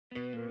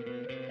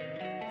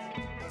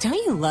Don't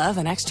you love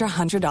an extra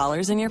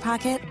 $100 in your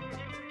pocket?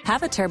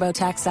 Have a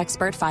TurboTax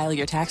expert file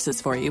your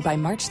taxes for you by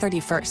March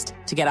 31st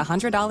to get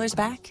 $100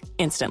 back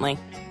instantly.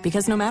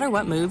 Because no matter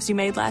what moves you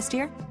made last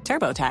year,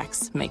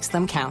 TurboTax makes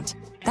them count.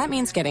 That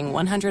means getting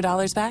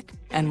 $100 back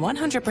and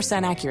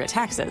 100% accurate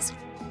taxes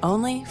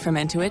only from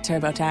Intuit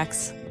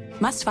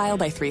TurboTax. Must file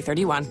by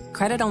 3/31.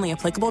 Credit only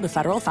applicable to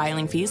federal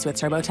filing fees with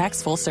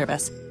TurboTax full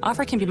service.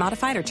 Offer can be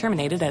modified or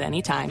terminated at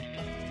any time.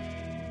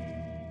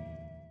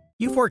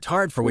 You've worked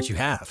hard for what you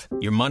have.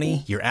 Your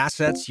money, your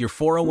assets, your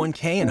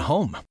 401k, and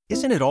home.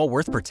 Isn't it all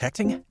worth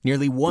protecting?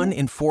 Nearly 1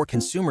 in 4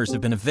 consumers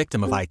have been a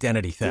victim of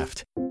identity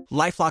theft.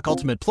 LifeLock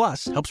Ultimate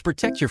Plus helps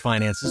protect your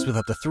finances with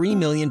up to $3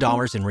 million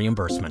in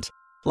reimbursement.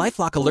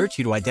 LifeLock alerts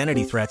you to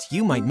identity threats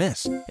you might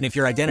miss. And if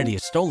your identity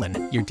is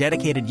stolen, your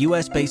dedicated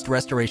U.S.-based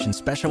restoration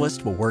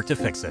specialist will work to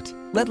fix it.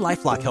 Let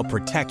LifeLock help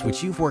protect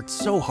what you've worked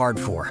so hard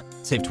for.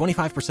 Save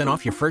 25%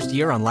 off your first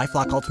year on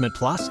LifeLock Ultimate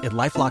Plus at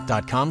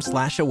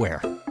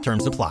LifeLock.com/aware.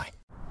 Terms apply.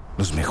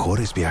 Los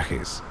mejores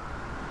viajes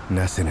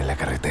nacen en la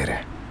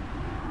carretera.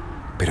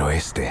 Pero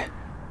este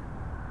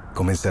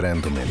comenzará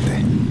en tu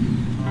mente.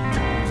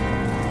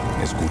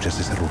 ¿Escuchas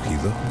ese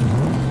rugido?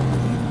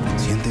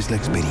 ¿Sientes la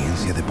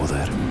experiencia de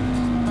poder?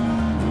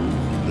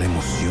 ¿La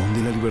emoción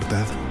de la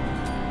libertad?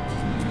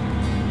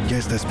 Ya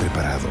estás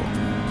preparado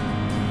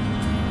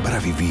para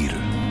vivir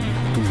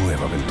tu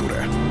nueva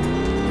aventura.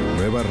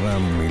 Nueva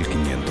Ram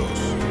 1500.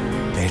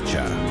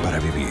 Hecha para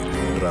vivir.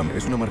 Ram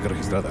es una marca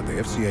registrada de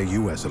FCA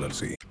US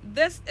LLC.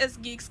 This is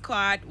Geek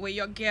Squad with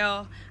your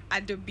girl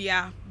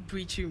Adobia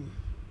Brichum.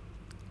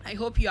 I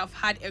hope you have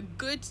had a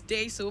good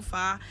day so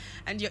far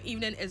and your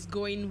evening is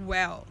going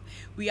well.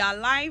 We are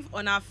live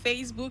on our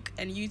Facebook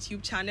and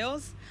YouTube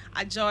channels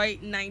at Joy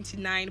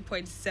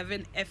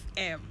 99.7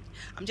 FM.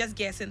 I'm just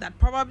guessing that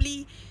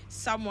probably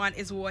someone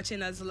is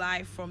watching us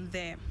live from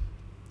there.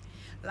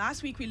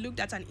 Last week we looked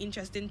at an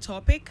interesting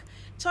topic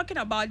talking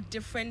about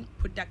different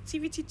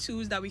productivity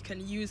tools that we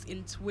can use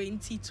in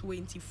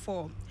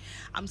 2024.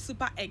 I'm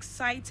super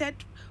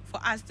excited for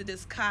us to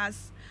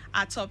discuss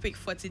our topic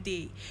for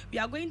today. We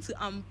are going to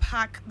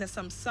unpack the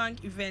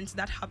Samsung event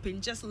that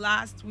happened just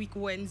last week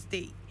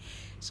Wednesday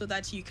so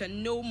that you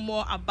can know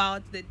more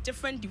about the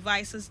different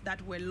devices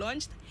that were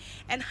launched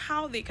and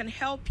how they can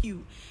help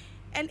you,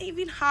 and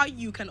even how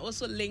you can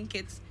also link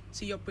it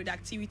to your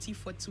productivity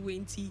for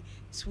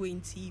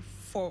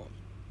 2024.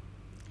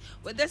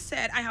 With this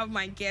said, I have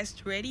my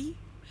guest ready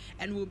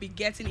and we'll be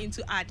getting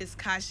into our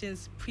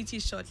discussions pretty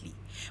shortly.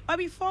 But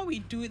before we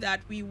do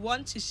that, we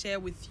want to share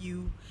with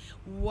you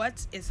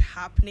what is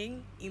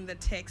happening in the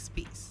tech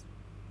space.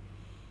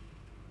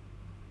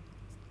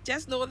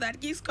 Just know that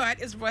Geek Squad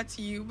is brought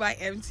to you by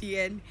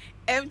MTN.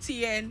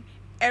 MTN,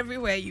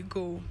 everywhere you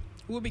go.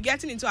 We'll be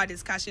getting into our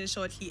discussion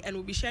shortly and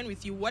we'll be sharing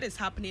with you what is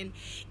happening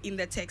in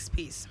the tech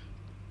space.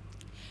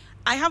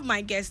 I have my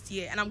guests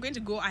here and I'm going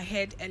to go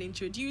ahead and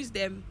introduce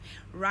them.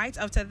 Right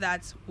after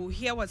that, we'll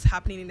hear what's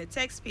happening in the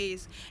tech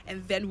space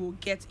and then we'll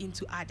get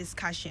into our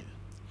discussion.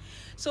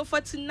 So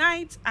for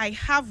tonight, I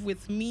have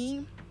with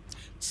me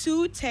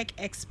 2 tech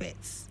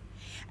experts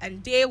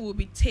and they will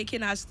be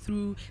taking us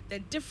through the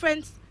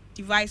different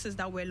devices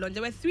that were launched.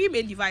 There were 3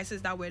 main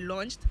devices that were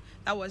launched.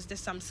 That was the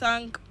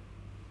Samsung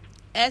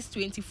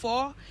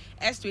S24,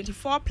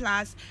 S24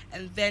 Plus,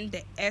 and then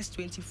the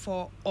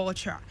S24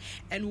 Ultra.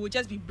 And we'll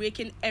just be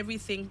breaking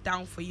everything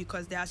down for you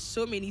because there are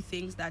so many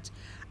things that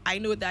I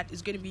know that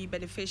is going to be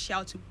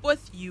beneficial to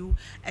both you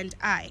and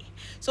I.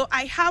 So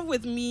I have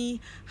with me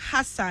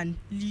Hassan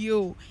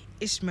Leo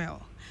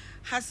Ishmael.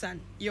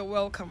 Hassan, you're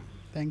welcome.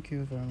 Thank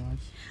you very much.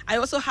 I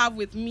also have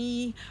with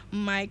me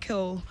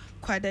Michael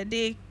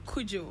Kwadade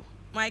Kujo.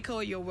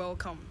 Michael, you're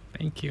welcome.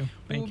 Thank you.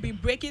 We'll be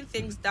breaking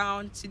things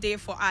down today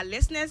for our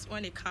listeners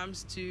when it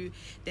comes to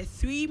the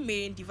 3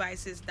 main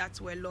devices that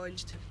were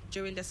launched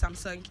during the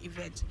Samsung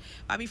event.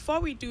 But before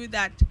we do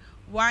that,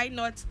 why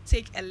not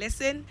take a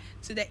listen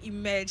to the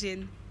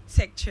emerging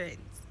tech trends?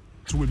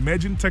 To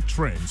emerging tech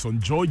trends on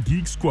Joy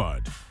Geek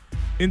Squad.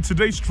 In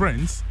today's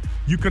trends,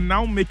 you can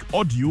now make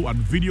audio and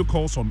video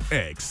calls on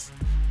X.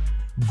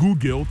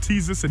 Google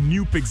teases a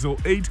new Pixel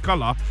 8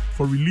 color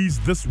for release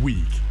this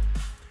week.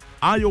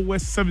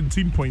 iOS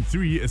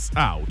 17.3 is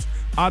out,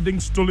 adding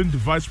stolen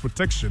device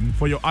protection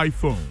for your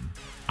iPhone.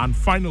 And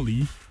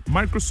finally,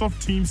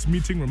 Microsoft Teams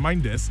meeting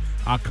reminders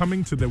are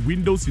coming to the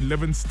Windows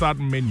 11 Start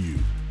menu.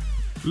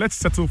 Let's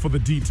settle for the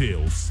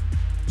details.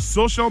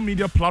 Social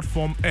media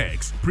platform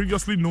X,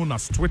 previously known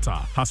as Twitter,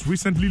 has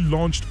recently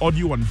launched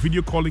audio and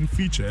video calling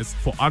features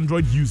for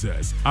Android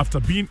users after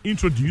being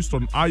introduced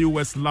on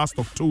iOS last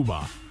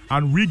October.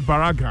 And Rick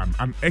Barragan,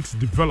 an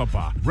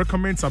ex-developer,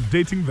 recommends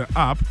updating the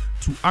app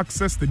to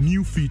access the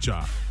new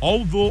feature.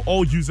 Although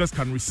all users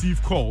can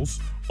receive calls,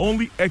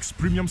 only X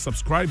Premium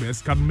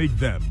subscribers can make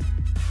them.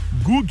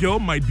 Google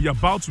might be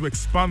about to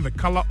expand the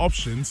color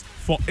options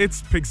for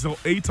its Pixel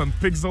 8 and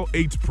Pixel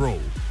 8 Pro.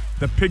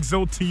 The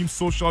Pixel team's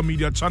social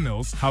media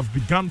channels have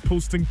begun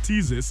posting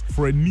teasers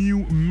for a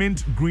new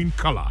mint green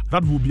color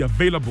that will be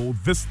available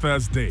this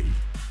Thursday.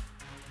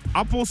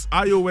 Apple's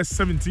iOS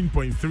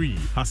 17.3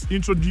 has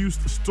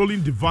introduced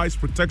stolen device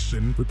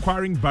protection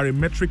requiring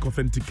biometric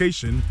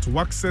authentication to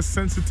access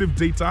sensitive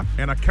data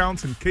and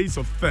accounts in case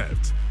of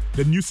theft.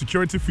 The new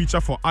security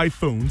feature for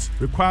iPhones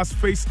requires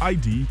Face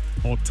ID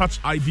or Touch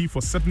ID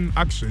for certain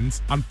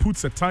actions and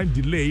puts a time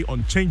delay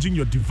on changing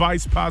your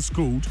device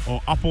passcode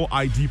or Apple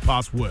ID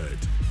password.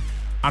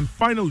 And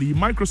finally,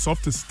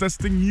 Microsoft is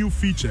testing new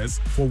features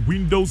for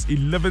Windows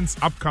 11's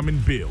upcoming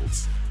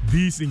builds.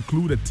 These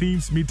include a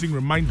Teams meeting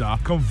reminder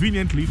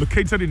conveniently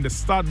located in the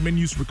Start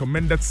menu's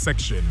recommended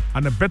section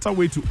and a better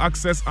way to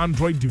access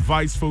Android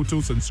device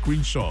photos and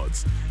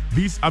screenshots.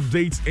 These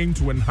updates aim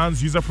to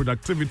enhance user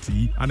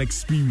productivity and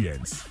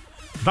experience.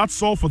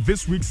 That's all for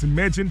this week's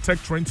Emerging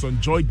Tech Trends on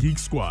Joy Geek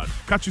Squad.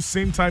 Catch you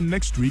same time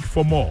next week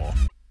for more.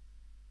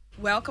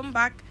 Welcome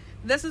back.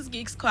 This is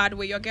Geek Squad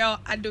with your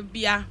girl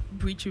Adobia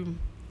Brichum.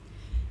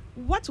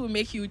 What will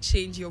make you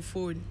change your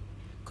phone?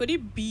 Could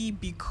it be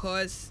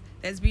because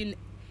there's been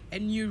a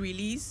new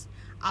release?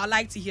 I'd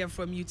like to hear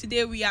from you.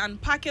 Today we are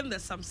unpacking the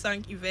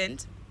Samsung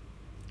event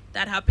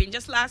that happened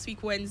just last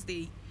week,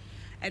 Wednesday.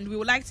 And we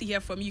would like to hear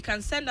from you. You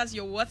can send us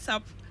your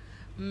WhatsApp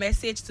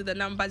message to the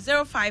number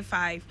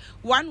 055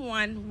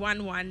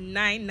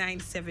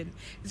 1111997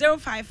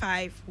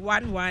 055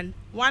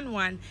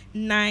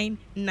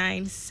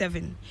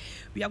 1111997.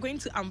 We are going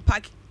to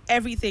unpack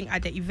everything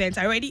at the event.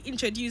 I already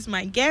introduced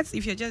my guests.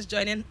 If you're just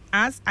joining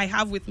us, I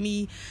have with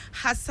me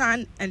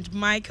Hassan and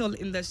Michael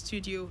in the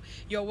studio.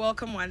 You're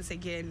welcome once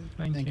again.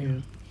 Thank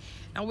you.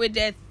 Now, with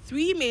the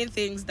three main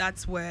things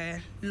that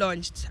were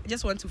launched, I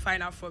just want to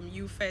find out from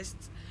you first,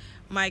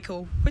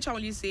 Michael, which one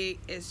will you say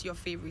is your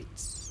favorite?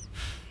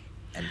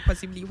 And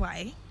possibly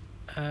why?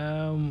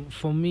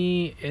 For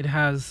me, it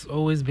has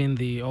always been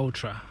the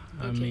Ultra.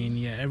 Okay. I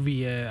mean, every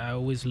year I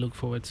always look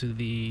forward to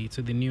the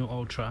new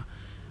Ultra.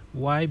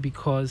 Why?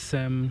 Because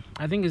I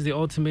think it's the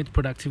ultimate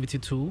productivity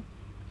tool.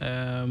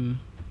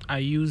 I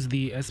use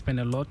the S Pen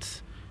a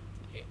lot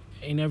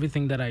in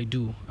everything that I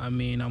do. I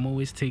mean, I'm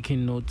always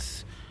taking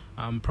notes.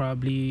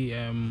 Probably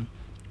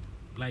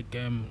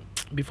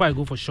before I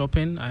go for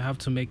shopping, I have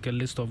to make a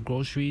list of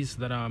groceries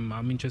that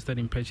I'm interested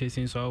in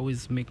purchasing. So I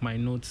always make my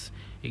notes.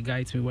 It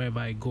guides me wherever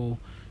I go.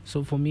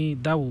 So for me,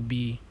 that will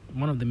be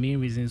one of the main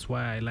reasons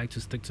why I like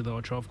to stick to the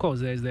Ultra. Of course,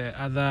 there's the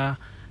other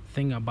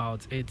thing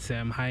about its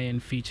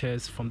high-end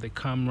features, from the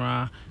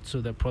camera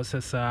to the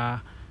processor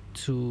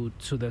to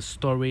the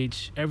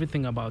storage.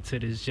 Everything about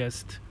it is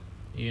just,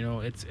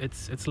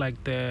 it's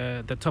like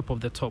the top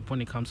of the top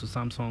when it comes to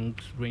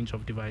Samsung's range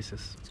of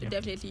devices. So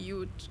definitely you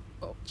would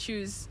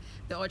choose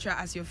the Ultra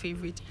as your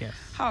favorite. Yes.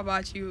 How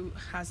about you,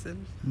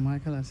 Hassan?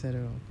 Michael has said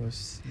it all,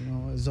 because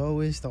it's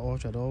always the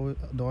Ultra. The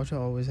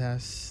Ultra always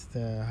has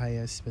the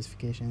highest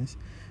specifications.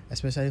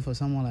 Especially for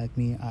someone like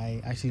me,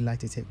 I actually like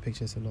to take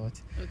pictures a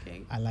lot.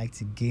 Okay. I like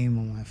to game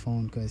on my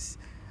phone, because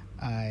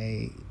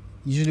I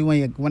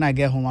usually when I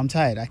get home, I'm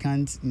tired. I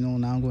can't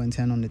now go and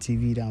turn on the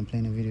TV that I'm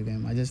playing a video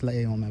game. I just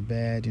lay on my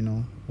bed,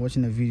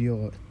 watching a video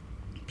or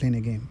playing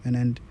a game, and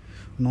then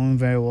knowing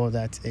very well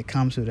that it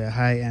comes with a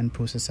high-end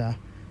processor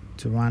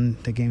to run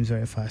the games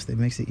very fast. It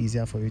makes it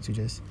easier for you to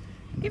just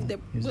if the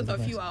use both the of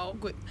device. you are all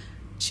good,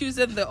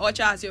 choosing the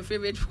Ultra as your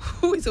favorite,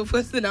 who is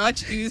supposed to now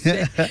choose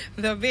the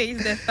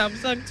base, the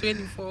Samsung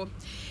 24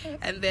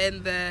 and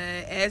then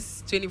the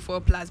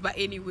S24 Plus? But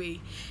anyway,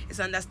 it's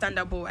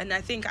understandable, and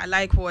I think I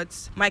like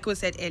what Michael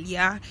said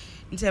earlier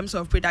in terms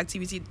of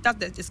productivity. That's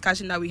the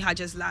discussion that we had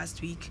just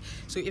last week.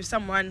 So if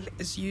someone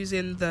is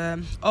using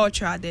the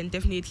Ultra, then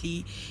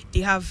definitely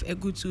they have a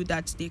good tool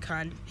that they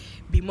can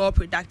be more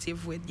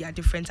productive with their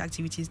different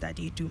activities that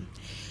they do.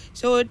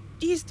 So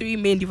these three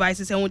main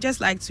devices, and we'd just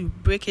like to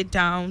break it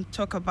down,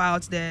 talk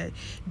about the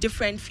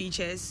different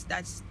features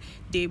that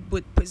they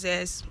both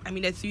possess. I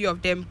mean, the three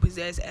of them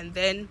possess, and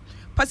then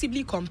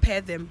possibly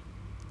compare them.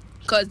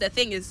 Because the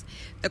thing is,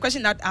 the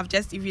question that I've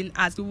just even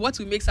asked, what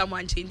will make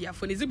someone change their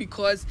phone? Is it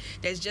because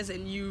there's just a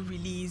new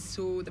release,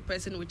 so the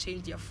person will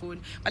change their phone?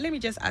 But let me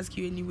just ask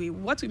you anyway,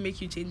 what will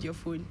make you change your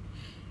phone?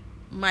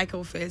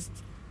 Michael first.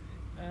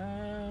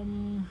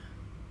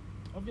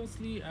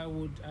 Obviously, I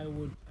would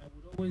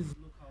always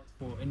look out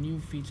for a new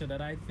feature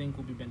that I think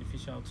will be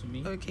beneficial to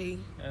me. Okay.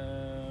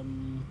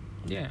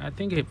 I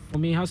think for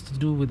me it has to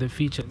do with the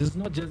feature. It's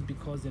not just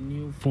because the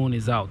new phone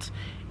is out.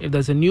 If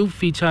there's a new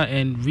feature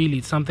and really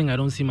it's something I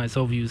don't see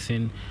myself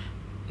using,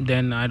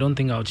 then I don't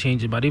think I'll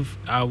change it. But if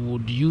I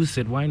would use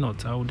it, why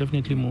not? I would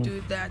definitely move.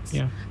 Do that.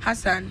 Yeah.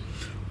 Hassan.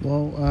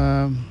 Well,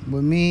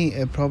 with me,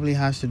 it probably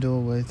has to do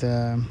with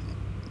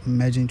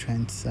emerging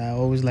trends. I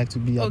always like to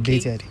be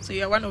updated. So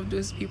you're one of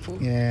those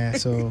people. Yeah,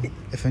 so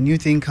if a new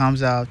thing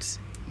comes out,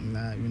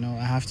 I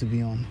have to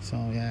be on. So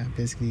yeah,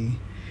 basically,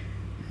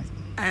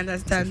 I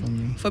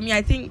understand. For me,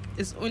 I think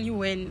it's only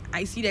when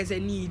I see there's a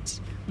need.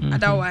 Mm-hmm.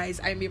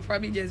 Otherwise, I may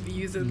probably just be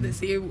using the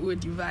same old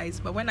device.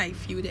 But when I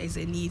feel there's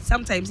a need,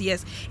 sometimes,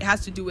 yes, it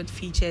has to do with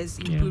features,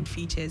 improved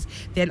features,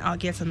 then I'll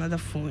get another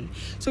phone.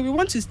 So we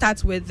want to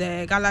start with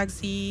the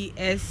Galaxy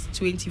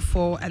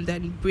S24 and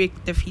then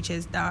break the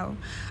features down.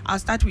 I'll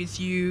start with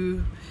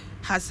you,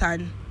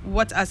 Hassan,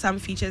 what are some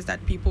features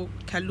that people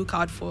can look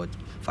out for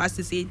us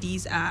to say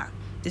these are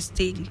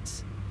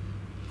distinct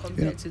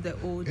compared to the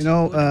old?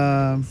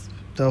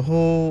 The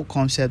whole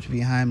concept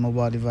behind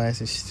mobile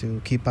devices is to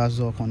keep us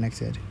all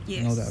connected.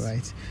 Yes. You know that,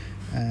 right?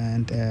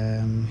 And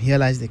here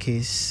lies the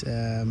case.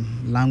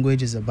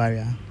 Language is a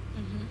barrier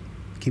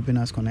keeping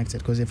us connected,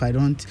 because if I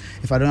don't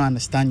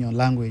understand your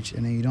language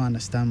and then you don't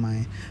understand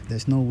mine,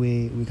 there's no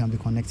way we can be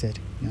connected.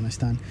 You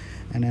understand?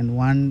 And then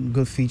one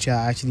good feature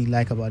I actually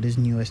like about this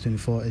new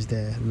S24 is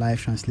the live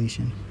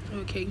translation.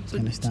 Okay, so you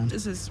understand?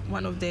 This is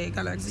one of the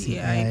Galaxy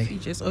AI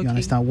features. Okay. You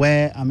understand?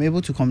 Where I'm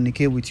able to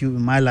communicate with you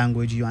in my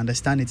language, you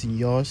understand it in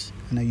yours,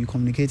 and then you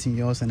communicate in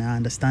yours, and I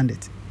understand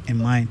it in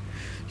mine.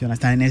 You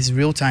understand? And it's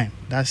real time.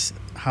 That's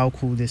how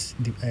cool this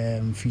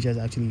features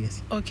actually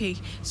is. Okay,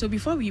 so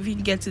before we even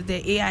get to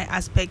the AI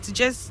aspect,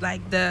 just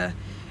like the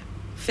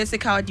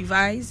physical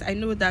device, I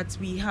know that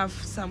we have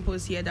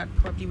samples here that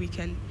probably we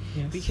can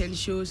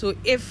show. So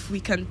if we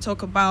can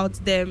talk about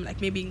them,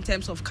 like maybe in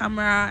terms of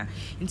camera,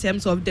 in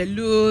terms of the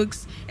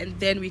looks, and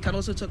then we can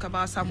also talk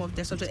about some of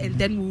the software, and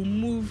then we'll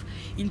move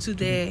into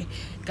the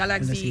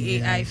Galaxy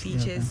AI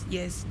features.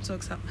 Yes,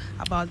 talks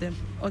about them.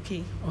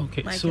 Okay,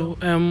 Michael. So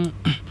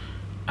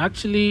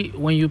actually,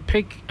 when you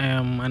pick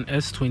an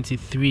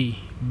S23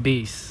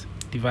 base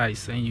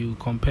device and you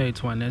compare it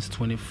to an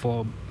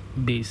S24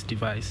 base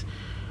device,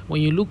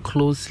 when you look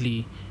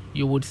closely,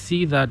 you would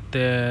see that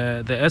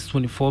the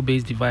S24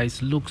 base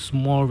device looks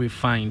more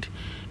refined.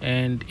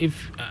 And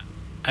if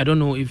I don't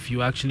know if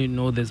you actually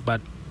know this,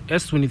 but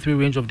S23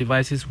 range of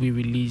devices we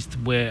released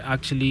were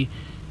actually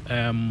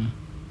I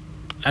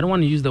don't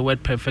want to use the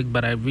word perfect,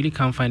 but I really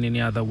can't find any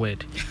other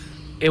word.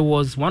 It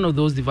was one of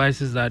those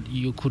devices that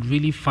you could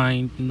really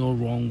find no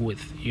wrong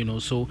with,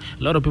 So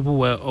a lot of people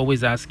were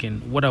always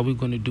asking, what are we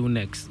going to do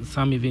next?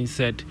 Some even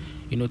said,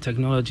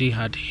 technology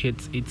had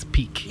hit its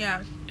peak.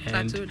 Yeah,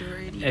 plateaued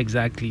already.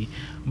 Exactly.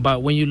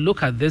 But when you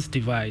look at this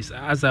device,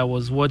 as I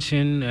was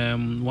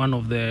watching one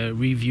of the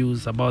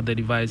reviews about the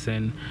device,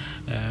 and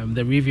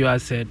the reviewer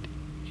said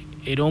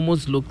it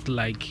almost looked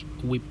like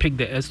we picked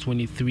the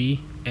S23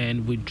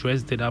 and we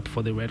dressed it up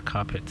for the red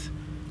carpet.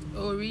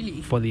 Oh,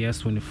 really? For the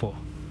S24.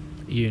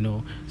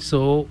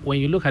 So when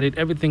you look at it,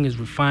 everything is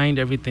refined,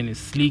 everything is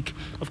sleek.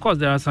 Of course,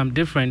 there are some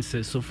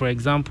differences. So for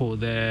example,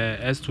 the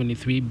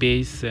S23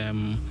 base,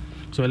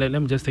 so let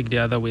me just take the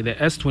other way. The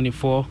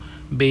S24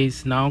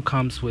 base now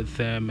comes with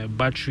a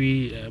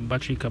battery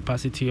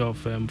capacity of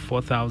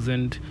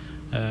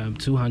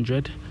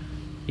 4,200.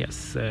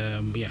 Yes,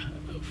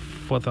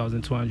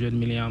 4,200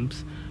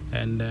 milliamps.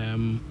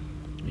 And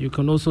you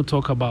can also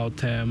talk about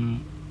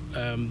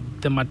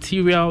the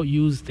material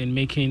used in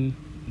making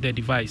the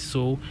device.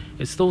 So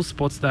it still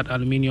sports that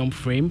aluminium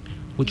frame,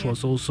 which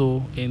was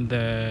also in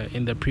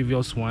the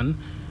previous one.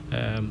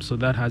 So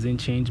that hasn't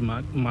changed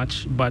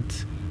much.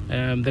 But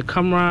the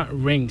camera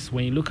rings,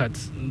 when you look at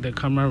the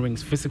camera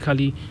rings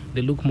physically,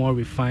 they look more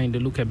refined. They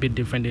look a bit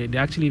different. They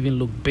actually even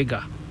look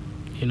bigger,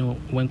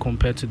 when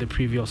compared to the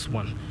previous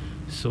one.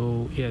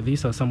 So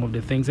these are some of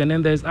the things. And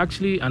then there's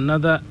actually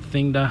another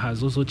thing that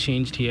has also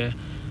changed here,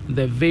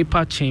 the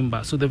vapor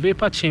chamber. So the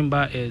vapor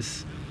chamber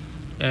is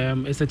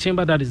it's a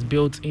chamber that is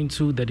built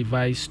into the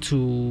device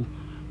to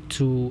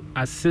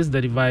assist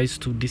the device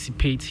to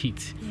dissipate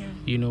heat.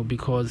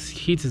 Because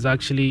heat is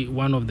actually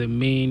one of the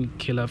main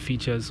killer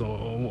features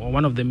or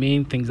one of the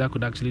main things that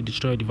could actually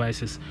destroy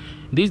devices.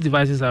 These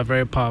devices are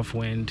very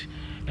powerful, and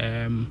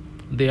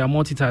they are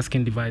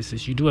multitasking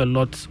devices. You do a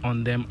lot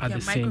on them at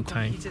the same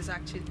time.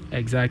 Actually.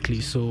 Exactly.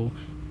 So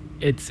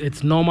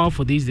it's normal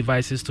for these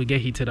devices to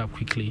get heated up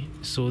quickly.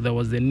 So there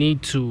was the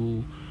need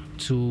to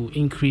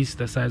increase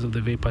the size of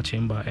the vapor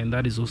chamber, and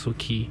that is also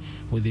key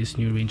with this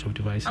new range of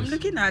devices. I'm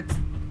looking at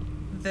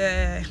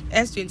the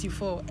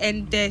S24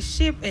 and the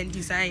shape and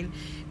design.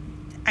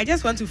 I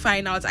just want to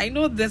find out, I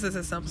know this is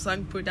a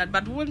Samsung product,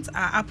 but won't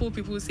Apple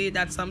people say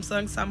that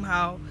Samsung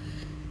somehow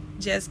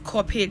just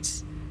copied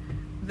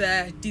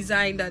the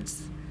design that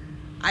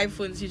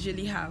iPhones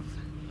usually have?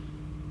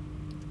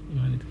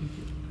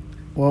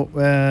 Well,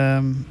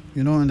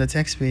 in the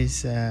tech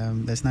space,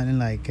 there's nothing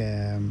like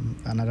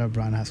another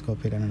brand has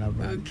copied another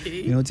brand.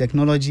 Okay.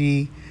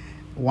 Technology,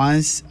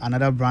 once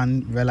another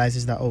brand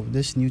realizes that,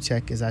 this new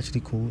tech is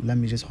actually cool, let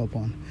me just hop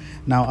on.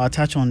 Now, I'll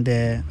touch on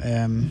the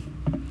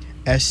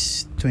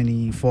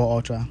S24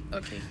 Ultra.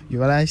 Okay. You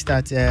realize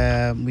that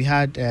we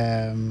had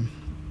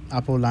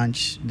Apple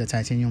launch the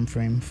titanium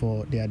frame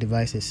for their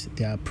devices,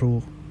 their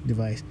Pro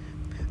device.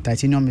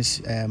 Titanium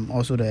is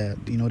also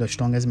the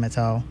strongest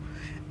metal,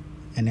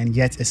 and then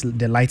yet it's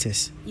the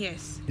lightest.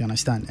 Yes. You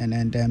understand?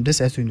 And then this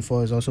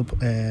S24 is also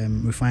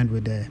refined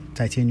with the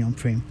titanium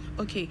frame.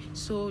 Okay,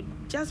 so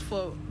just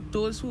for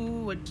those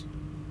who would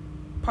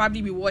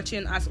probably be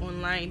watching us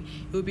online,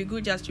 it would be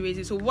good just to raise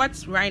it. So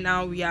what right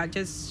now we are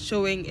just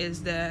showing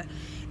is the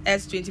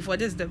S24.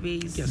 This is the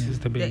base. Yes, it's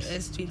the base.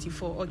 The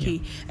S24. Okay.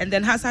 Yeah. And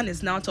then Hassan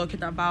is now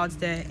talking about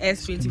the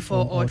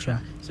S24 Ultra.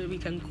 So we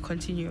can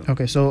continue.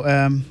 Okay, so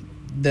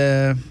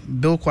the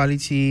build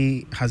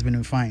quality has been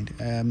refined.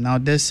 Now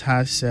this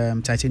has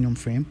titanium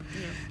frame,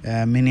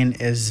 meaning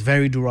it's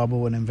very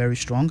durable and very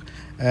strong.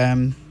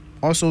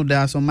 Also, there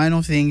are some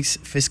minor things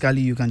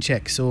physically you can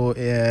check. So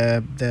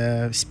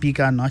the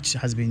speaker notch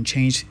has been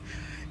changed.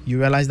 You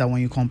realize that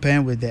when you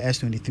compare with the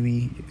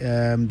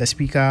S23, the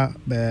speaker,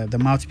 the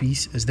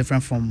mouthpiece is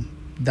different from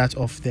that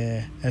of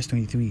the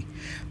S23.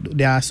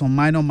 There are some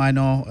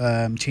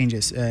minor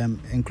changes,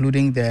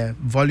 including the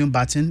volume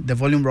button, the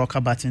volume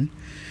rocker button.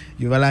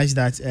 You realize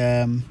that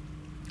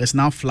it's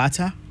now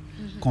flatter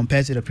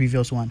compared to the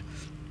previous one.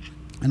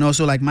 And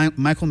also, like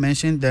Michael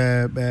mentioned,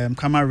 the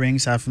camera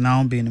rings have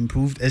now been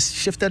improved. It's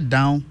shifted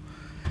down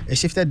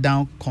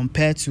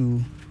compared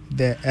to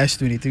the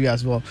S23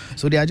 as well.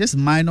 So they are just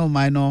minor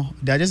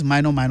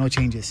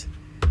changes.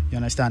 You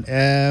understand?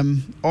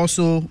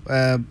 Also,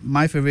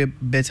 my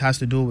favorite bit has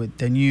to do with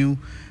the new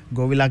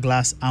Gorilla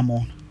Glass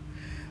armor,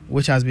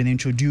 which has been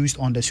introduced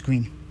on the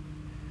screen.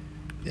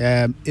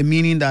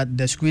 Meaning that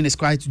the screen is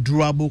quite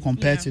durable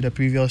compared to the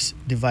previous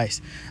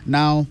device.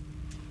 Now,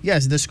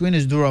 yes, the screen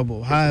is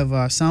durable.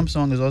 However,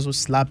 Samsung is also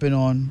slapping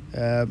on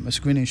a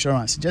screen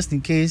insurance just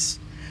in case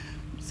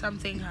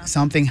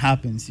something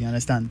happens. You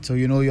understand? So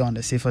you're on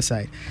the safer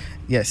side.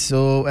 Yes.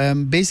 So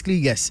basically,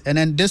 yes. And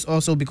then this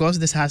also, because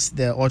this has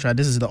the Ultra,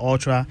 this is the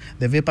Ultra.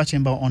 The vapor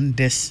chamber on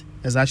this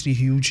is actually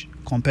huge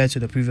compared to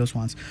the previous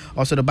ones.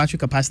 Also, the battery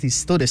capacity is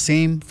still the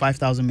same,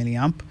 5,000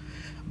 milliamp,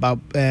 but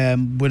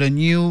with a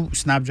new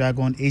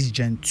Snapdragon 8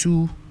 Gen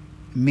 2,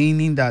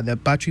 meaning that the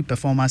battery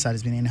performance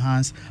has been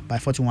enhanced by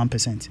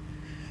 41%.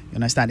 You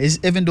understand?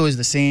 Even though it's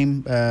the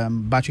same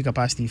battery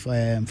capacity,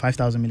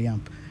 5,000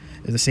 milliamp,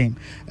 it's the same.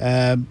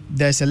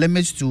 There's a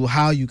limit to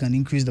how you can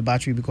increase the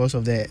battery because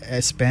of the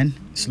S Pen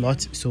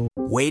slot. So,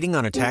 Waiting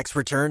on a tax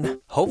return?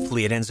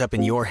 Hopefully it ends up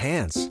in your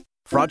hands.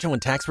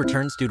 Fraudulent tax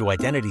returns due to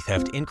identity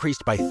theft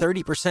increased by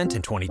 30%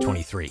 in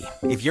 2023.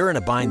 If you're in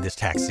a bind this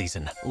tax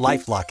season,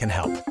 LifeLock can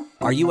help.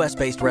 Our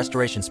U.S.-based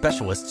restoration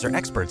specialists are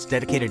experts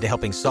dedicated to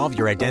helping solve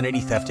your identity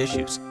theft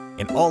issues.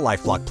 And all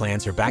LifeLock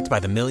plans are backed by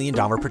the $1 Million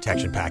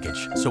Protection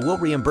Package. So we'll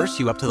reimburse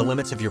you up to the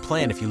limits of your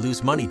plan if you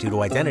lose money due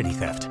to identity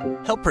theft.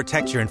 Help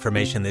protect your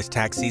information this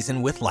tax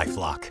season with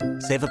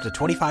LifeLock. Save up to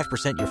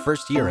 25% your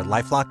first year at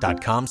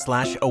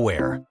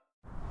LifeLock.com/aware.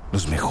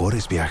 Los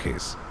mejores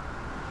viajes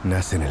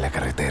nacen en la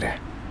carretera.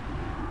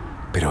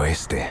 Pero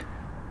este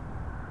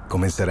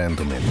comenzará en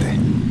tu mente.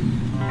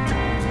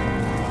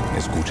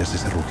 ¿Escuchas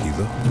ese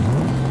rugido?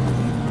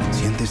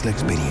 ¿Sientes la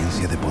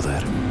experiencia de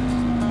poder?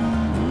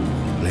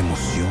 ¿La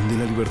emoción de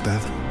la libertad?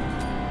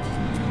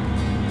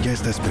 Ya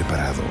estás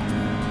preparado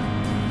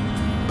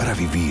para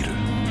vivir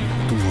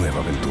tu nueva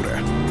aventura.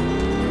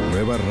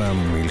 Nueva Ram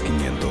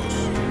 1500.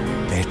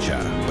 Hecha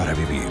para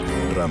vivir.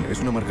 Ram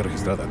es una marca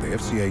registrada de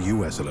FCI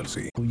US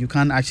LLC. You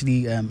can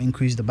actually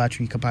increase the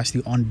battery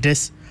capacity on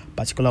this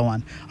particular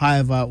one.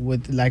 However,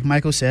 with, like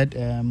Michael said,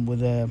 with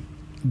the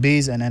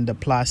base and then the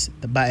plus,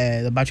 the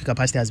battery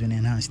capacity has been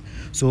enhanced.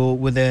 So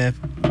with the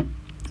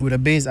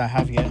base I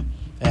have here,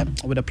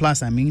 with the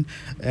plus, I mean,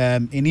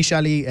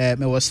 initially it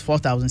was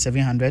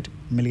 4,700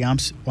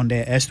 milliamps on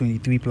the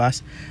S23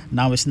 Plus.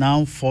 Now it's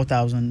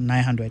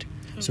 4,900.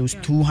 So it's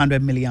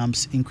 200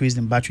 milliamps increased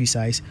in battery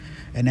size.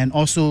 And then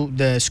also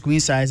the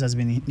screen size has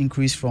been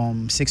increased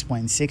from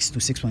 6.6 to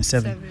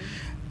 6.7.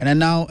 And then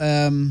now,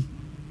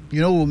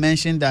 we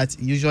mentioned that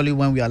usually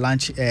when they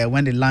launch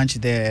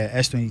the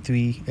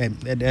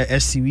S23, the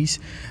S series,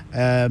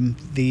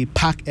 they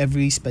pack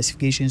every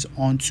specifications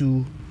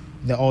onto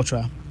the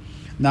Ultra.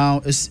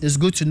 Now, it's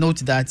good to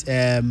note that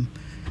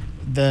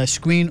the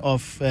screen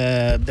of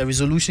the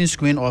resolution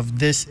screen of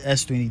this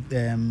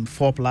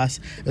S24 Plus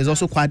is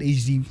also quite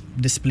HD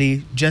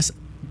display, just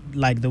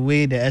like the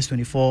way the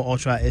S24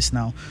 Ultra is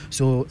now.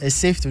 So it's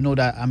safe to know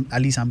that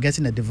I'm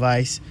getting a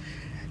device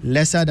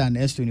lesser than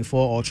S24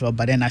 Ultra,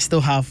 but then I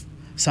still have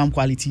some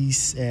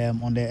qualities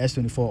on the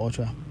S24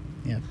 Ultra.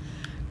 Yeah.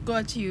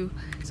 Got you.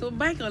 So,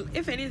 Michael,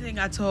 if anything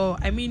at all,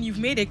 I mean, you've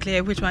made it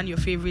clear which one your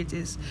favorite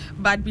is,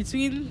 but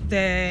between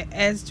the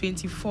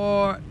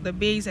S24, the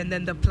base, and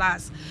then the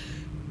Plus,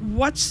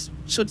 what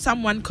should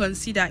someone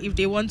consider if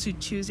they want to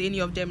choose any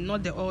of them,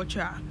 not the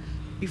Ultra,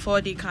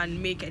 before they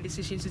can make a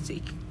decision to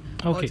take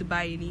or to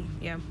buy any?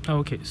 Yeah.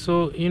 Okay.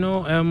 So,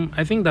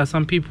 I think that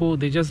some people,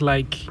 they just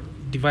like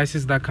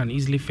devices that can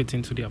easily fit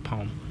into their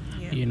palm.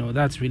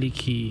 That's really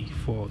key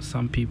for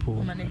some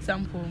people. An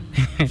example.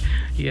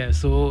 Yeah,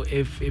 so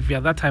if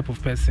you're that type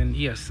of person,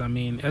 yes, I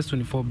mean,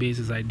 S24 base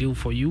is ideal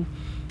for you.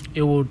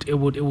 It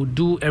would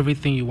do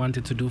everything you want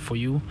it to do for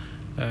you.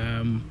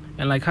 And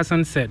like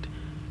Hassan said,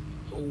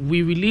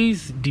 we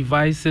release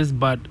devices,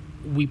 but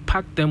we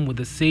pack them with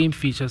the same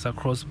features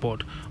across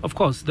board. Of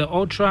course, the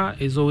Ultra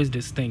is always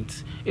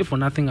distinct. If for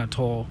nothing at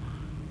all,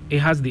 it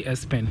has the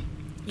S Pen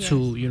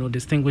to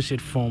distinguish it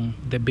from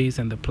the base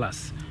and the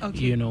Plus.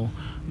 Okay.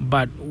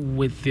 But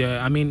with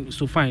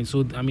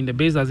the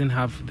base doesn't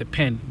have the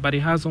pen, but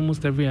it has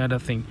almost every other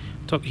thing.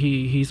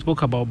 He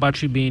spoke about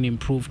battery being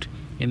improved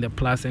in the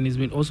Plus, and it's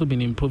also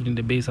been improved in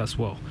the base as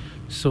well.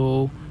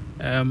 So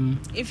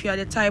If you are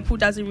the type who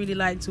doesn't really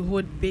like to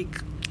hold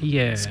big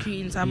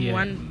screens,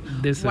 one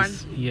person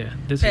is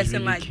really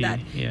like key. That.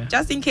 Yeah.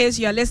 Just in case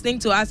you are listening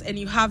to us and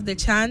you have the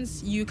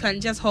chance, you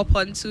can just hop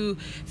onto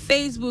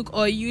Facebook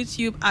or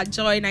YouTube at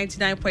Joy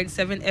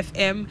 99.7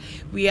 FM.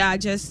 We are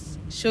just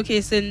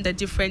showcasing the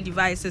different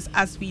devices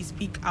as we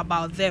speak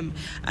about them.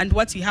 And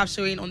what we have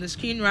showing on the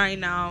screen right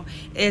now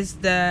is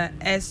the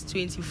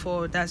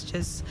S24. That's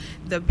just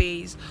the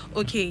base.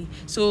 Okay,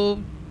 so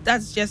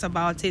that's just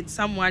about it.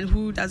 Someone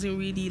who doesn't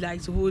really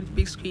like to hold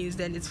big screens,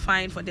 then it's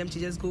fine for them to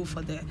just go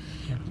for the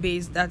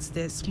base. That's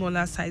the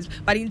smaller size.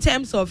 But in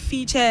terms of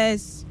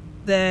features,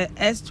 the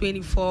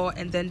S24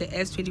 and then the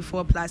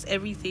S24 Plus,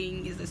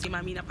 everything is the same.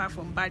 I mean, apart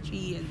from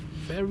battery and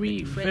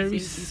very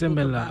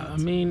similar. I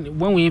mean,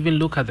 when we even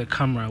look at the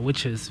camera,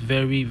 which is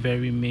very,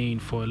 very main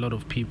for a lot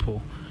of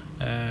people,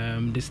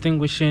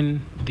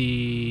 distinguishing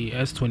the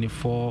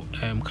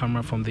S24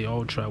 camera from the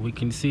Ultra, we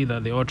can see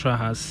that the Ultra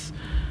has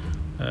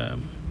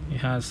it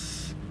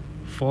has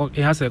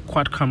a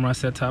quad camera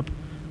setup,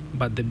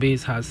 but the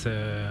base has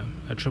a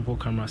triple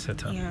camera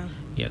setup.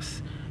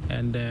 Yes.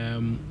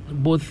 And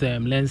both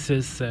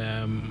lenses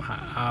are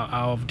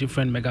of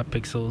different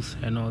megapixels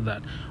and all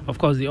that. Of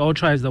course, the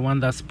Ultra is the one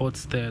that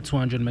sports the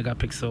 200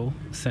 megapixel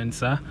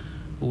sensor,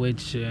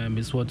 which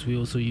is what we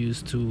also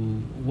use to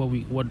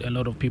what a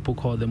lot of people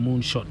call the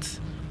moonshots.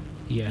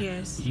 Yeah.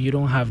 Yes. You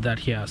don't have that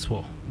here as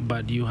well,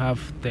 but you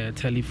have the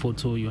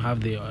telephoto, you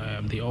have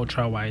the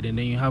ultra wide, and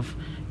then you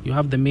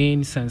have the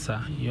main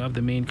sensor, you have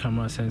the main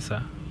camera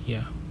sensor.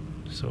 Yeah.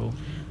 So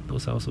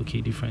those are also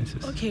key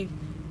differences. Okay.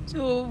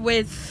 So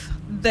with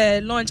the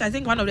launch, I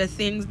think one of the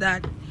things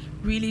that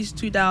really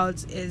stood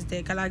out is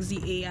the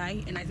Galaxy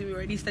AI, and I think we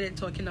already started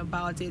talking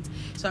about it.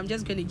 So I'm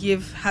just going to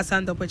give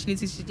Hassan the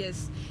opportunity to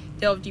just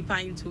delve deeper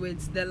into it.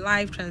 The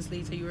live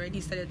translator, you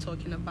already started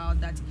talking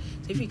about that.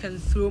 So if you can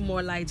throw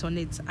more light on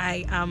it.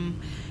 I am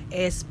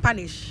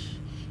Spanish,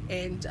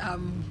 and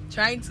I'm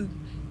trying to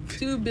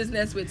do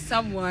business with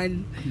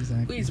someone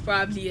who is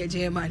probably a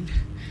German.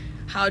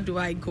 How do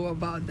I go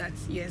about that?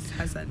 Yes,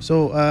 Hassan.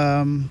 So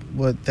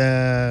with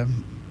the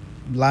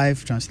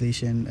live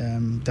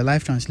translation, the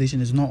live translation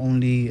is not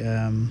only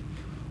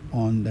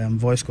on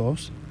voice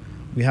calls.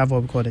 We have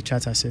what we call the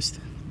chat assist.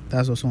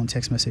 That's also on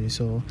text messages.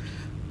 So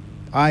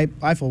I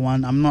for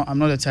one, I'm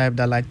not the type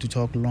that like to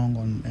talk long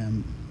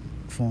on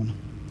phone.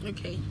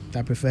 Okay.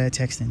 I prefer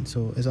texting.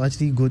 So it's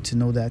actually good to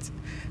know that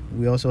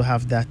we also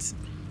have that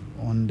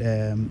on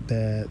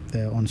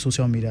the on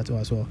social media too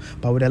as well.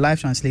 But with the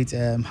live translate,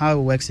 how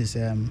it works is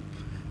the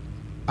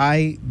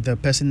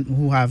person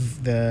who has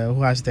the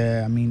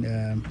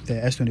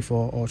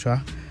S24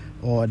 Ultra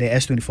or the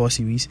S24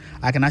 series,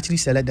 I can actually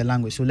select the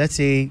language. So let's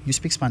say you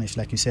speak Spanish,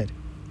 like you said.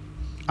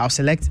 I'll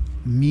select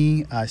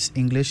me as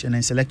English and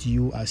then select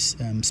you as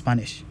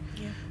Spanish.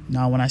 Yeah.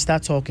 Now, when I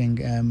start talking,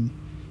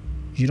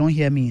 you don't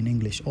hear me in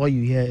English. All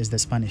you hear is the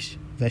Spanish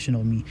version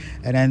of me.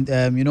 And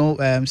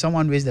then,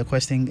 someone raised the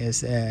question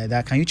is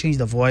that can you change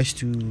the voice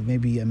to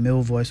maybe a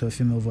male voice or a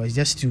female voice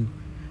just to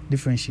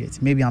differentiate?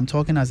 Maybe I'm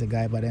talking as a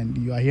guy, but then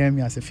you are hearing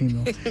me as a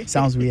female.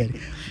 Sounds weird.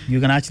 You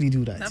can actually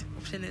do that. That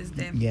option is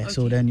there. Yeah, Okay.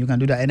 so then you can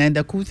do that. And then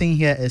the cool thing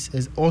here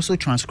is also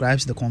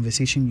transcribes the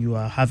conversation you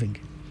are having.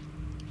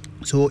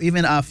 So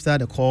even after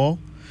the call,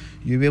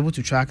 you'll be able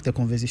to track the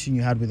conversation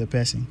you had with the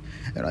person.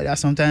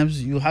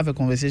 Sometimes you have a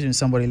conversation with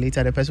somebody,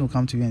 later the person will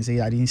come to you and say,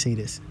 I didn't say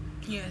this.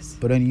 Yes.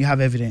 But then you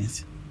have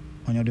evidence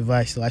on your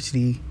device to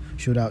actually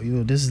show that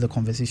this is the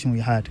conversation we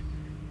had.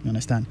 You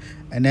understand?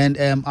 And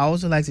then I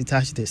also like to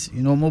touch this.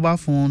 Mobile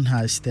phone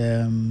has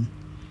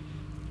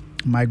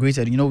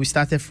migrated. We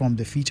started from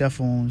the feature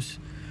phones,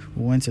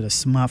 we went to the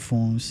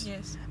smartphones,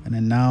 Yes. and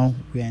then now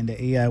we are in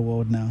the AI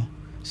world now.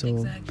 So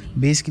Exactly.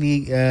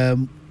 basically,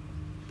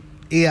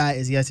 AI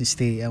is here to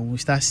stay, and we'll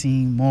start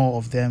seeing more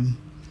of them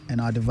in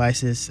our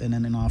devices and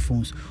then in our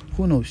phones.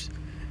 Who knows?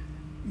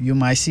 You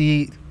might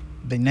see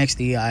the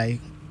next AI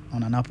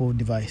on an Apple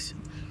device.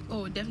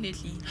 Oh,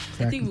 definitely.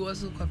 Exactly. I think we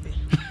also copy.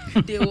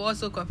 They will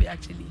also copy,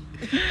 actually.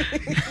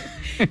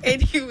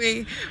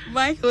 Anyway,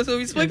 Michael, so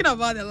we've spoken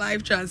about the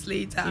live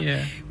translator.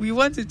 Yeah. We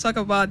want to talk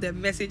about the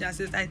message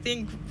assist. I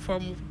think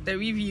from the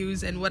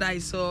reviews and what I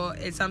saw,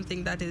 it's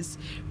something that is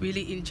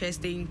really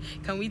interesting.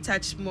 Can we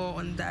touch more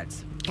on that?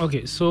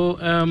 Okay, so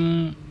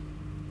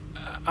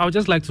I would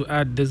just like to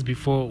add this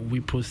before we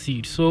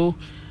proceed. So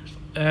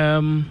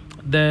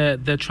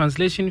the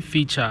translation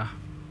feature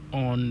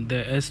on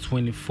the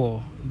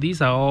S24,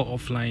 these are all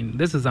offline.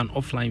 This is an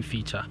offline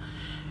feature.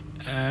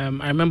 I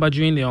remember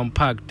during the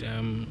Unpacked,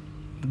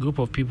 a group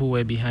of people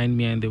were behind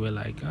me and they were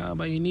like,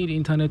 but you need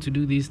internet to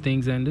do these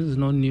things and this is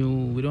not new,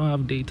 we don't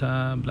have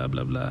data, blah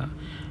blah blah.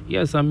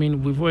 Yes, I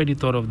mean, we've already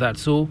thought of that.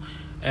 So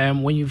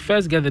when you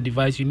first get the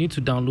device, you need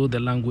to download the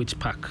language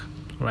pack,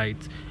 right?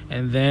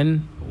 And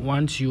then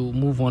once you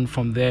move on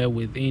from there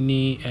with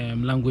any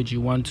language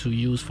you want to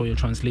use for your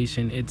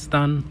translation, it's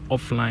done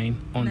offline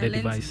on the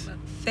device.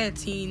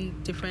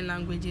 13 different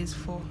languages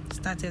for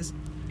starters.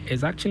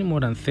 It's actually more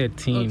than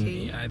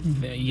 13.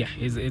 Okay.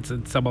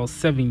 It's about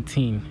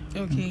 17.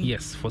 Okay.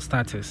 Yes, for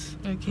starters.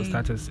 Okay. For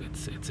starters,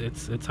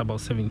 it's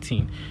about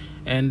 17.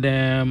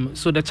 And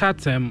so the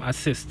chat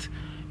assist.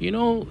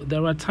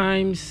 There are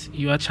times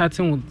you are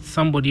chatting with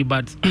somebody,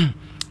 but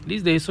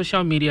these days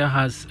social media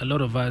has a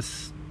lot of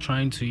us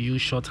trying to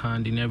use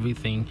shorthand in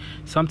everything.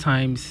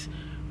 Sometimes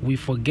we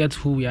forget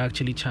who we're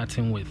actually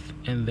chatting with,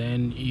 and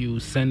then you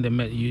send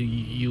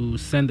you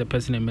send the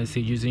person a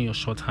message using your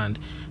shorthand.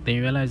 Then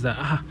you realize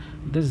that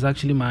this is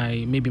actually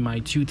my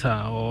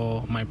tutor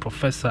or my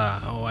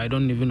professor, or I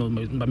don't even know,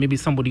 but maybe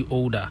somebody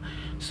older.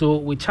 So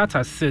with Chat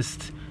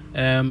Assist,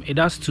 it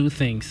does two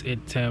things.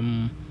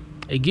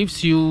 It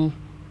gives you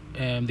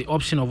the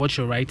option of what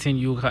you're writing.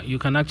 You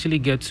can actually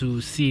get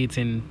to see it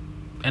in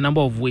a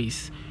number of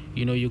ways.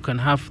 You can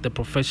have the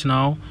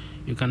professional,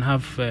 you can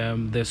have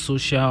the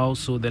social,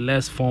 so the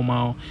less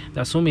formal.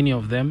 There's so many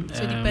of them.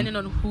 So depending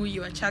on who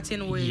you are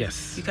chatting with,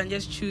 yes, you can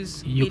just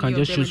choose. You can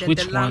just choose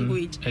which the one.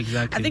 Language.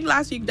 Exactly. I think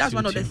last week that's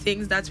one of the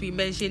things that we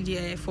mentioned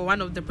here for one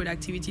of the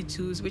productivity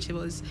tools, which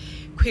was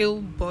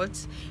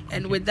Quillbot.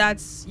 And with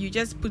that, you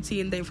just put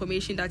in the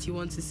information that you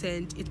want to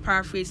send. It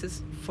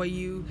paraphrases for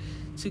you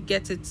to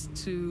get it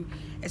to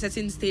a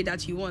certain state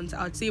that you want.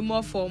 I would say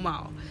more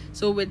formal.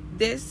 So with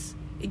this,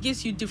 it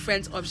gives you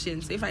different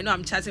options. If I know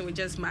I'm chatting with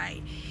just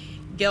my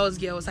girls,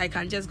 I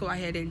can just go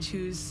ahead and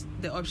choose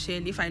the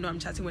option. If I know I'm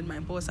chatting with my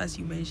boss, as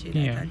you mentioned,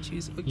 I can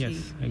choose. Okay.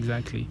 Yes,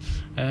 exactly.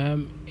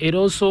 It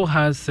also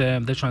has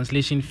the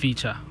translation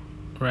feature,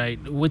 right,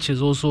 which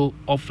is also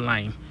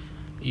offline.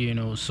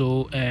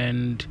 So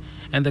and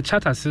the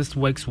Chat Assist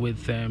works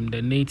with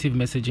the native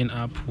messaging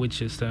app, which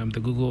is the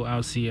Google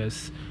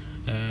RCS.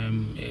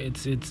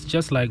 It's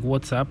just like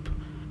WhatsApp.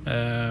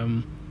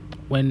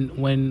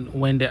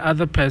 When the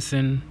other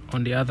person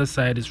on the other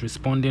side is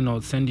responding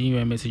or sending you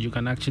a message, you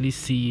can actually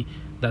see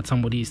that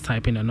somebody is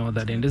typing and all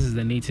that. And this is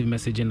the native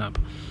messaging app.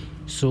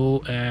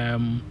 So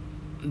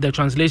the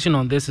translation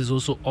on this is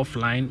also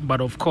offline,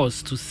 but of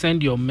course to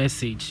send your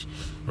message,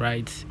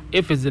 right?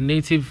 If it's the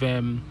native,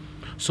 the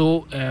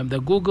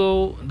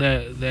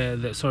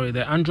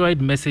Android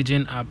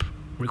messaging app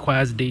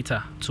requires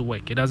data to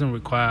work. It doesn't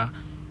require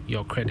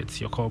your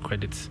call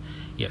credits.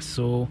 Yes.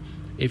 So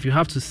if you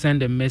have to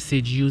send a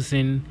message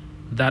using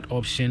that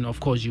option, of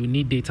course you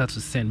need data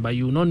to send, but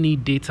you will not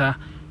need data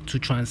to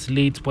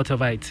translate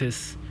whatever it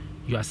is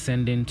you are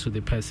sending to the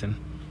person.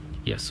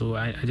 Yes, so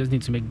I just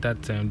need to make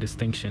that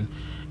distinction.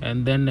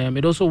 And then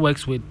it also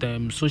works with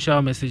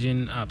social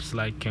messaging apps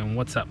like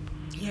WhatsApp,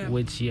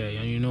 which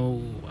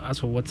as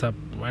for WhatsApp,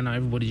 right now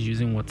everybody's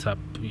using WhatsApp,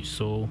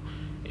 so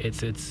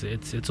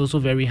it's also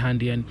very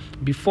handy. And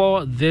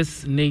before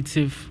this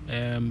native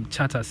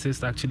Chat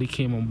Assist actually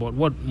came on board,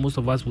 what most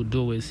of us would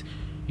do is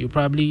you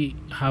probably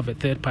have a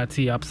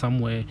third-party app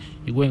somewhere,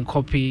 you go and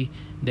copy,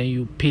 then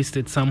you paste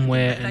it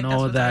somewhere and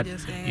all that,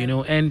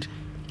 And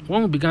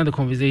when we began the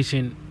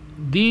conversation,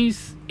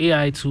 these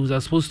AI tools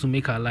are supposed to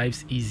make our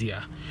lives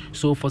easier.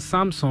 So for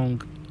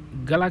Samsung,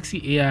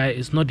 Galaxy AI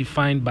is not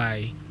defined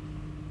by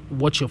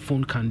what your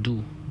phone can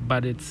do,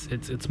 but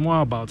it's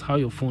more about how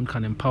your phone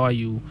can empower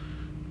you,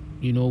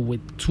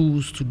 with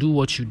tools to do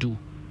what you do,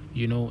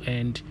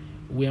 and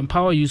we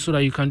empower you so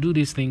that you can do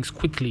these things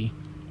quickly,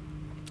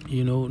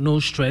 no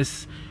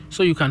stress,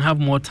 so you can have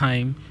more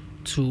time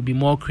to be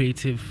more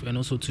creative and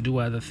also to do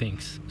other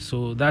things.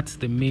 So that's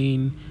the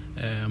main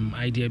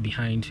idea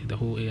behind the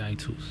whole AI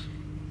tools.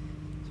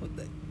 So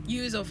the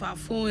use of our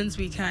phones,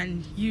 we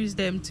can use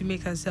them to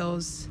make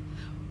ourselves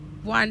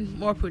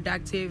more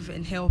productive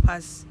and help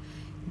us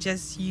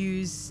just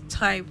use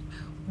time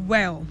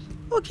well.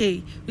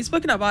 Okay, we've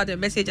spoken about the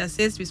message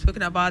assist, we've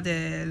spoken about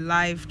the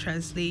live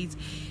translate,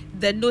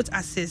 the note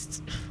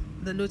assist.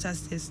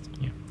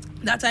 Yeah.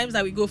 There are times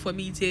that we go for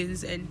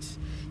meetings and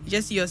you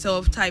just see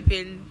yourself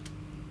typing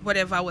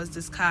whatever was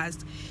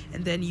discussed,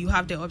 and then you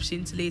have the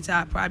option to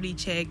later probably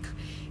check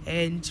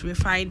and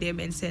refine them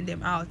and send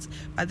them out.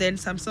 But then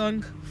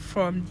Samsung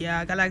from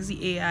their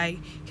Galaxy AI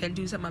can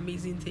do some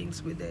amazing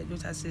things with the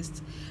Note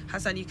Assist.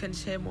 Hassan, you can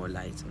share more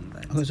light on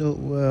that. Okay, so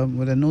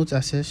with the Note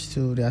Assist,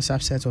 there are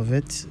subsets of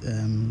it.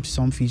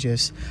 Some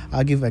features,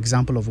 I'll give an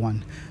example of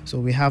one. So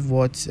we have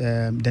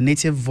the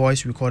native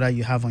voice recorder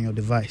you have on your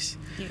device.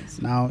 Yes.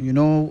 Now,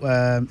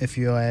 if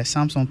you're a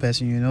Samsung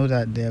person, you know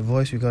that the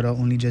voice recorder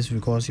only just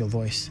records your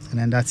voice, and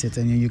then that's it.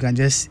 And you can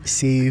just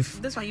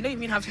save. This one, you don't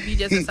even have to be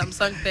just a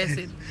Samsung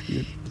person.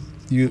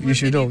 You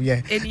should know,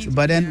 yeah.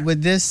 But then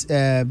with this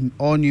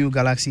all new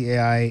Galaxy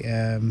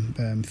AI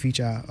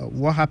feature,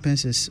 what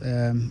happens is,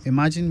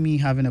 imagine me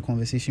having a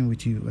conversation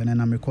with you, and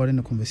then I'm recording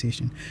the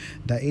conversation.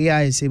 The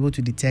AI is able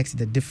to detect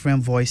the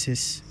different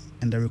voices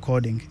in the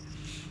recording.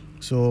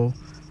 So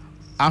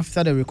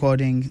after the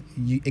recording,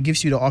 it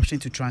gives you the option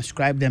to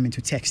transcribe them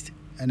into text.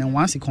 And then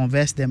once it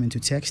converts them into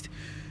text,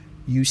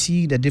 you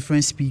see the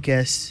different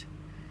speakers.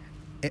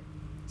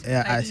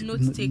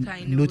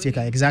 Note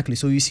taker, exactly.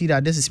 So you see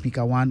that this is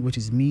speaker 1, which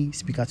is me,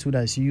 speaker 2,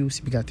 that is you,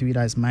 speaker 3,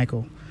 that is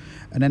Michael.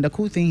 And then the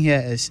cool thing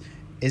here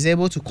is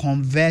able to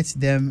convert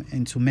them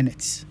into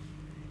minutes,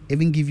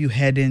 even give you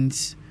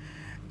headings,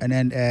 and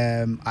then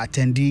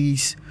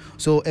attendees.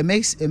 So it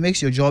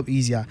makes your job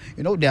easier.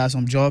 There are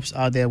some jobs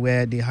out there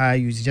where they hire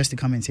you just to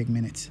come and take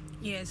minutes.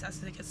 Yes,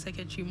 as like a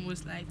secretary,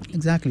 most likely.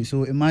 Exactly.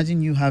 So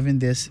imagine you having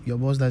this, your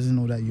boss doesn't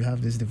know that you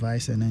have this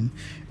device, and then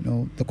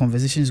the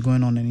conversation is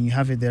going on, and you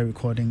have it there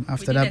recording.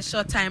 After within a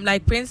short time,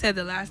 like Prince said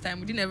the last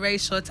time, within a very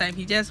short time,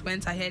 he just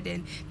went ahead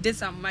and did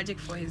some magic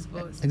for his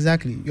boss.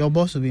 Exactly. Your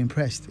boss will be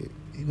impressed.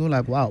 You go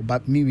like, wow,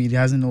 but maybe he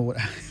doesn't know what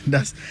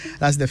that's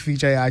the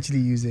feature you're actually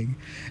using.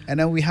 And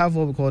then we have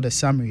what we call the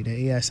summary,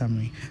 the AI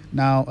summary.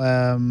 Now,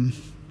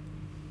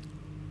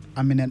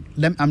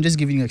 I'm just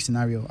giving you a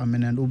scenario. I'm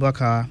in an Uber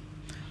car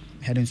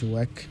heading to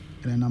work,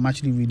 and then I'm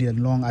actually reading a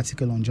long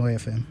article on Joy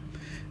FM,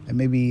 and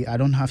maybe I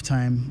don't have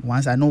time.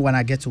 Once I know when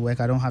I get to work,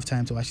 I don't have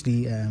time to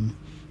actually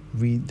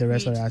read the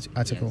rest of the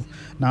article.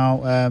 Yes.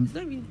 Now,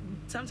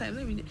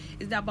 sometimes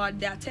it's about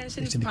the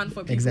attention span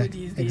for people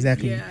these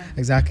days.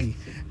 Exactly.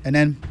 And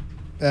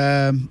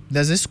then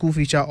there's this cool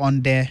feature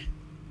on there,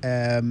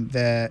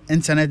 the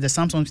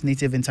Samsung's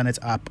native internet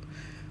app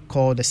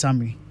called the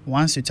summary.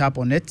 Once you tap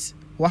on it,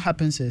 what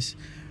happens is,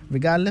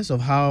 regardless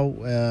of how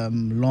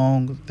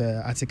long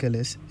the article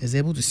is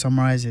able to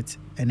summarize it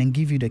and then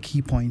give you the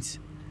key points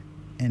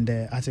in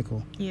the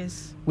article.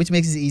 Yes. Which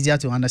makes it easier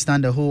to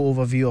understand the whole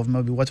overview of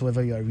maybe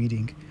whatever you are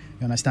reading.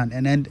 You understand?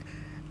 And then,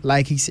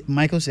 like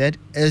Michael said,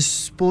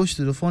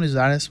 the phone is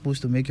rather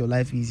supposed to make your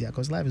life easier,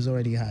 because life is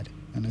already hard.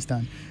 You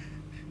understand?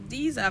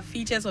 These are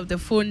features of the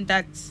phone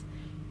that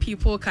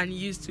people can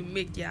use to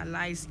make their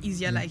lives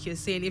easier, like you're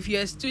saying. If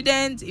you're a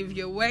student, if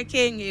you're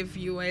working, if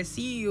you're a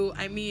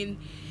CEO,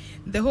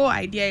 the whole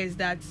idea is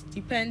that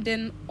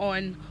depending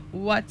on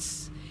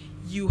what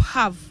you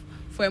have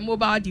for a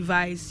mobile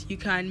device, you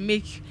can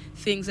make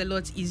things a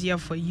lot easier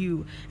for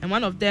you. And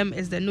one of them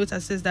is the note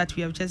assist that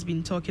we have just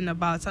been talking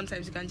about.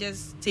 Sometimes you can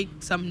just take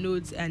some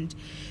notes, and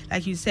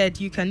like you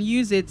said, you can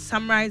use it,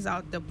 summarize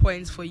out the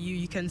points for you.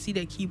 You can see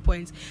the key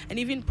points. And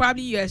even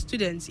probably you're a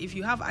student, if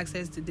you have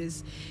access to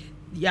this,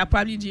 you're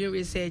probably doing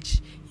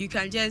research, you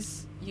can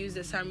just use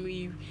the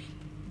summary,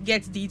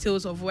 get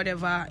details of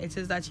whatever it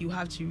is that you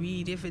have to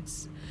read, if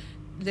it's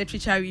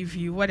literature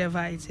review,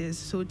 whatever it is.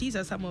 So these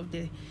are some of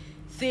the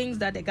things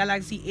that the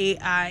Galaxy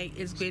AI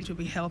is going to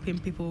be helping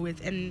people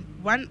with. And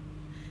one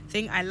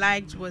thing I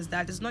liked was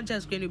that it's not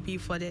just going to be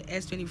for the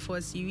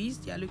S24 series.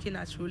 They are looking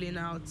at rolling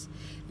out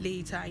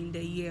later in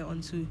the year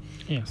onto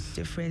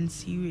different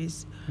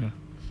series. Yeah.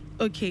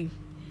 Okay,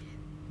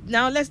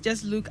 now let's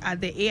just look at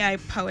the AI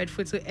powered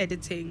photo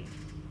editing.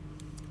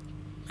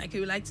 Like,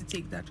 you would like to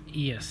take that?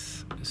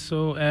 Yes.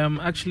 So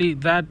actually,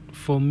 that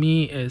for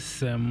me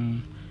is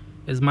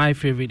my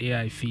favorite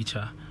AI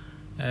feature.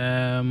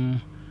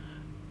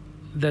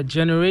 The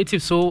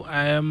generative. So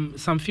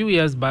some few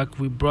years back,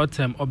 we brought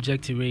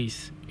object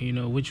erase,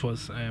 which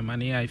was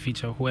an AI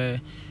feature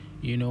where,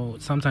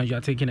 sometimes you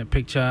are taking a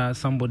picture,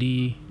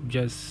 somebody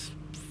just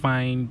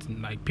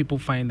people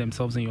find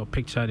themselves in your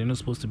picture, they're not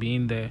supposed to be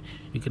in there.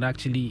 You can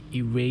actually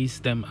erase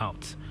them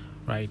out,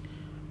 right?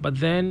 But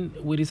then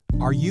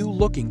Are you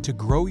looking to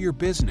grow your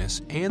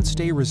business and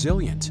stay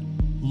resilient?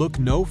 Look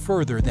no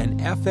further than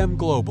FM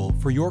Global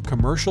for your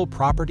commercial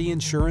property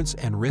insurance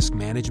and risk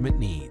management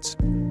needs.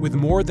 With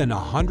more than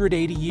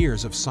 180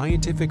 years of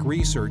scientific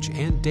research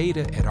and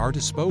data at our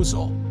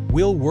disposal,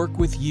 we'll work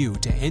with you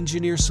to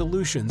engineer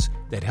solutions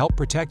that help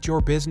protect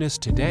your business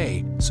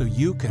today so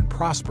you can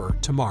prosper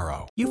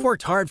tomorrow. You've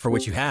worked hard for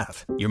what you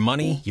have. Your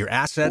money, your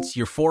assets,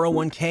 your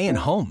 401k, and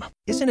home.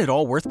 Isn't it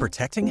all worth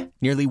protecting?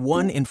 Nearly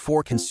 1 in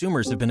 4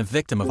 consumers have been a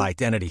victim of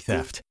identity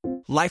theft.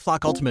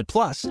 LifeLock Ultimate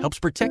Plus helps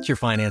protect your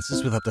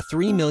finances with up to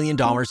 $3 million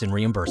in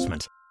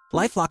reimbursement.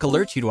 LifeLock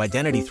alerts you to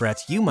identity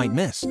threats you might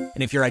miss.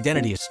 And if your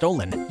identity is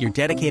stolen, your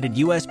dedicated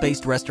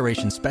U.S.-based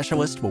restoration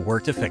specialist will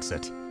work to fix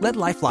it. Let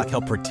LifeLock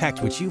help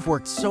protect what you've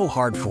worked so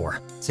hard for.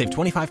 Save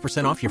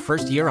 25% off your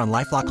first year on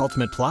LifeLock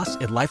Ultimate Plus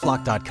at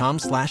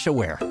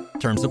LifeLock.com/aware.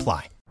 Terms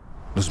apply.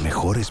 Los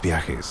mejores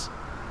viajes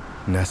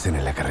nacen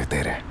en la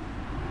carretera.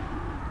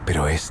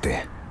 Pero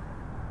este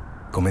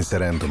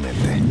comenzará en tu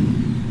mente.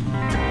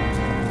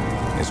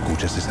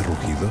 ¿Escuchas ese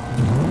rugido?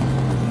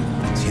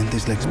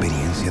 ¿Sientes la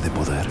experiencia de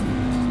poder?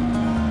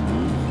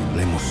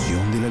 ¿La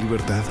emoción de la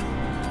libertad?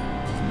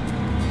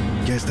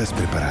 Ya estás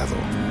preparado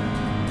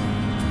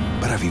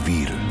para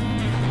vivir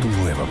tu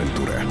nueva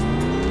aventura.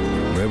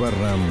 Nueva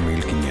RAM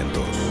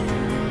 1500.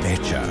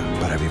 Hecha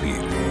para vivir.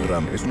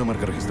 RAM es una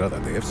marca registrada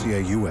de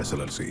FCA US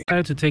LLC. I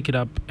had to take it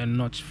up a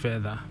notch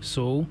further.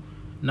 So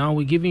now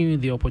we're giving you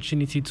the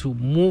opportunity to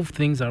move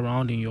things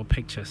around in your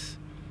pictures.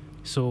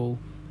 So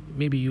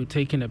maybe you're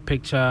taking a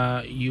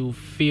picture, you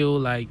feel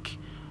like,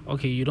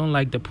 okay, you don't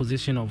like the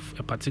position of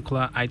a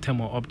particular item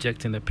or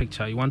object in the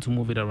picture, you want to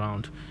move it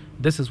around.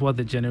 This is what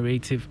the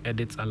generative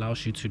edit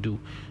allows you to do.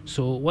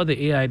 So what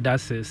the AI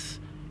does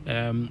is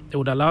it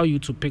would allow you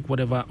to pick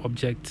whatever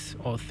object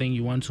or thing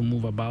you want to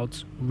move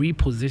about,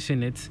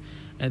 reposition it,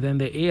 and then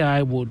the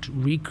AI would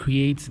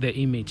recreate the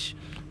image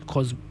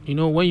because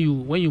when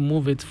you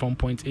move it from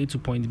point A to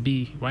point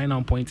B, right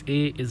now point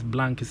A is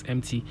blank, is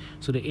empty,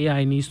 so the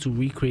AI needs to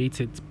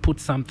recreate it, put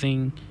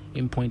something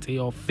in point A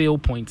or fill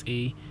point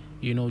A,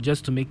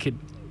 just to make it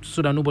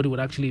so that nobody would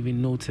actually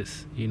even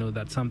notice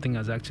that something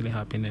has actually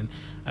happened. And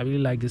I really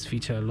like this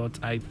feature a lot.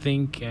 I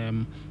think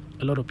a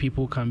lot of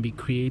people can be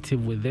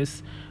creative with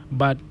this,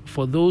 but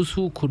for those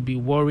who could be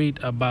worried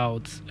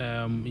about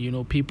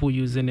people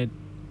using it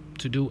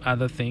to do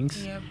other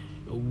things, Yep.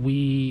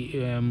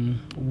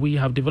 we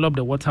have developed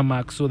a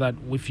watermark so that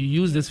if you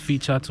use this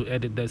feature to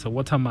edit, there's a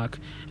watermark,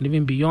 and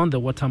even beyond the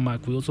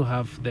watermark, we also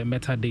have the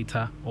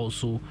metadata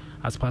also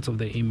as part of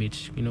the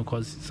image,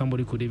 because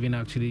somebody could even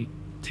actually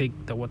take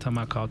the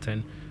watermark out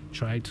and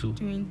try to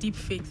doing deep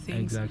fake things.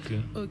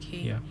 Exactly. Okay.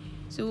 Yeah.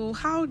 So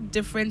how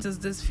different is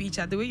this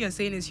feature? The way you're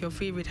saying is your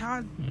favorite.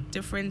 How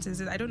different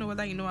is it? I don't know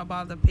whether you know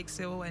about the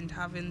Pixel and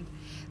having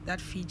that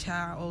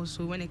feature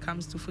also when it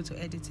comes to photo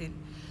editing.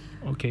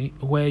 Okay,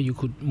 where you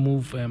could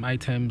move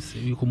items,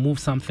 you could move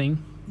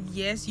something.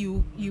 Yes,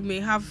 you may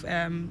have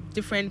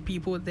different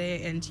people there,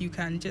 and you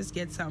can just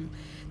get some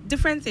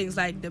different things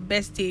like the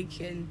best take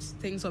and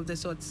things of the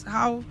sorts.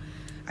 How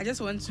I just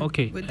want to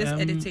with this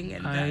editing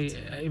and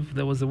that. If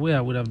there was a way,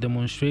 I would have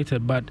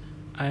demonstrated, but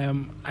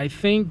I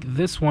think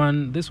this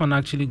one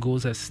actually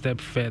goes a step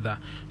further.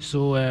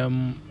 So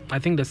I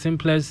think the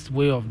simplest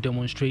way of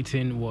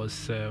demonstrating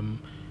was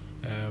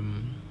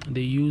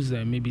they use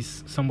maybe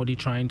somebody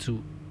trying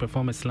to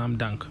perform a slam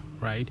dunk,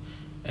 right?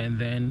 And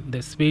then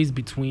the space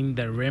between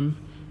the rim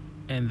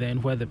and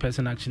then where the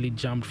person actually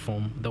jumped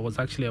from, there was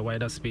actually a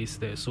wider space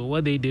there. So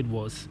what they did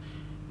was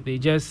they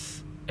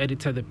just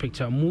edited the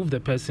picture, moved the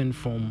person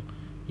from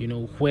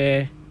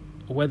where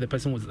the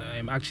person was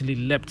actually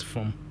leapt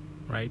from,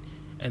 right?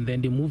 And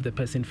then they moved the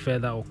person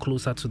further or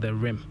closer to the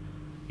rim.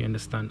 You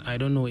understand? I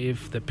don't know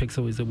if the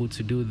Pixel is able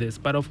to do this,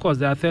 but of course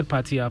there are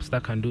third-party apps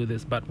that can do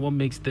this. But what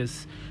makes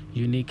this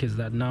unique is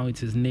that now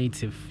it is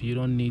native. You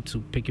don't need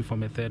to pick it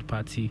from a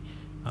third-party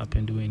app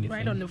and do anything.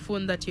 Right on the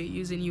phone that you're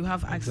using, you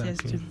have access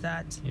to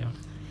that. Yeah.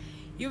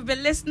 You've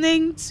been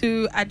listening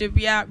to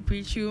Adobia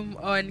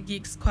Breachum on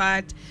Geek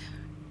Squad,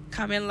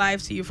 coming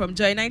live to you from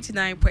Joy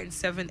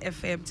 99.7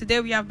 FM.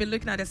 Today we have been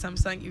looking at the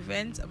Samsung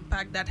event,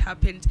 Unpacked, that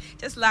happened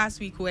just last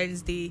week,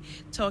 Wednesday,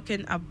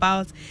 talking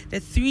about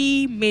the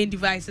three main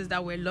devices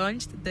that were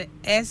launched, the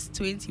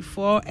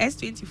S24,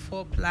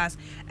 S24 Plus,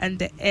 and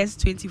the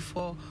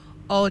S24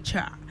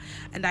 Ultra.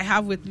 And I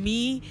have with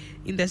me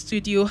in the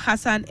studio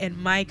Hassan and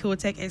Michael,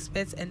 tech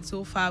experts, and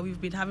so far we've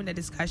been having a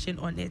discussion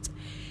on it.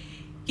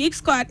 Geek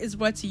Squad is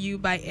brought to you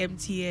by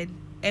MTN.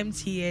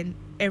 MTN,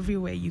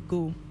 everywhere you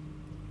go.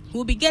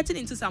 We'll be getting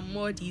into some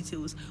more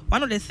details.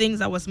 One of the things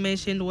that was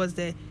mentioned was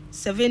the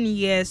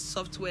 7-year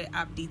software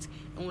update,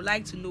 and we'd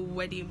like to know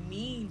what they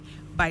mean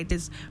by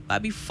this.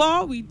 But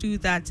before we do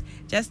that,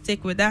 just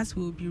stick with us.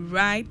 We'll be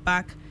right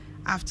back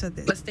after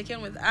this. For sticking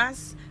with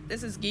us,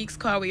 this is Geek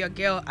Squad with your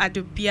girl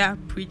Adobia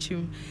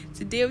Breachum.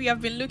 Today we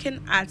have been looking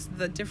at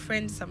the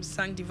different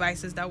Samsung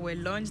devices that were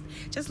launched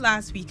just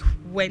last week,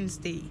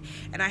 Wednesday.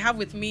 And I have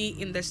with me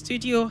in the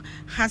studio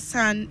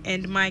Hassan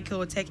and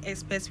Michael, tech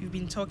experts. We've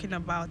been talking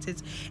about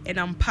it and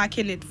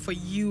unpacking it for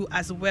you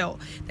as well.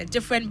 The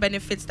different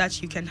benefits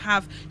that you can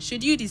have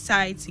should you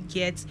decide to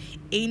get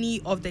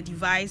any of the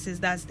devices.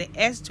 That's the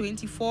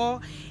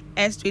S24,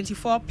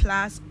 S24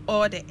 Plus,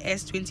 or the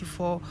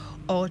S24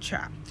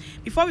 Ultra.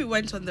 Before we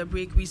went on the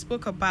break, we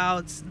spoke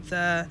about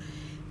the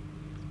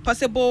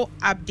possible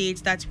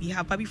updates that we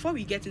have. But before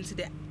we get into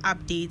the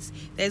updates,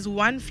 there's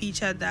one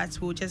feature that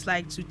we'll just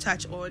like to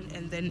touch on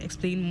and then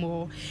explain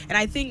more. And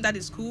I think that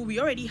is cool. We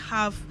already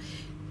have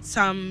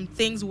some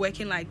things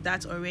working like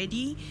that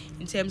already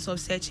in terms of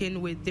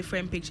searching with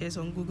different pictures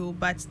on Google.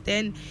 But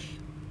then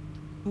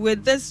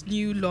with this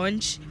new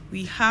launch,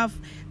 we have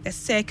the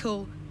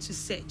circle to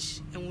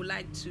search, and we'd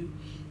like to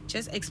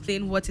just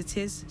explain what it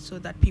is so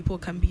that people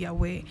can be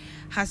aware.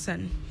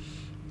 Hassan.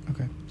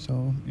 Okay,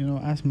 so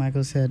as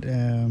Michael said,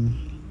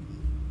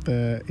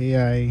 the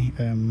AI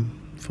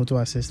photo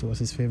assist was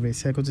his favorite.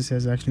 Circle to search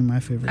is actually my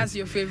favorite. That's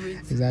your favorite?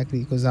 Exactly,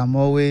 because I'm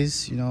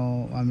always,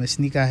 I'm a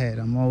sneakerhead.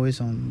 I'm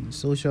always on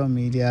social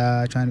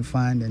media trying to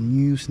find a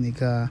new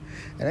sneaker.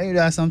 And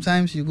then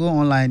sometimes you go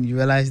online, you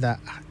realize that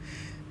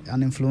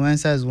an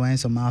influencer is wearing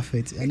some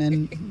outfit, and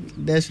then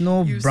there's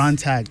no brand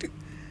tag.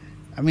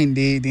 I mean,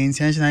 they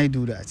intentionally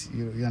do that.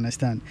 You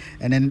understand?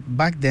 And then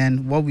back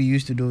then, what we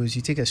used to do is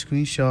you take a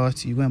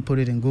screenshot, you go and put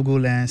it in Google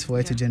Lens for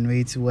it to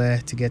generate where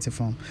to get it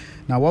from.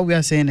 Now, what we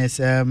are saying is,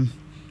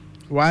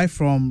 right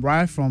from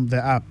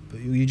the app,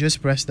 you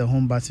just press the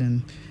home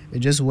button. It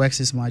just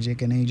works its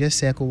magic, and then you just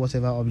circle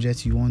whatever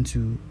object you want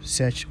to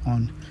search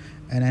on,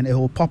 and then it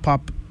will pop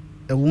up.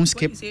 It won't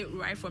skip. When you say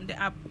right from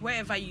the app,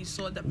 wherever you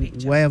saw the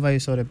picture. Wherever you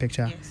saw the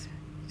picture. Yes.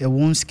 It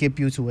won't skip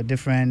you to a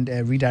different,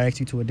 redirect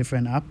you to a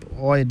different app.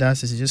 All it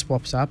does is it just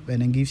pops up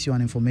and then gives you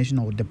an information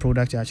of the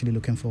product you're actually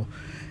looking for.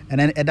 And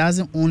then it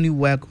doesn't only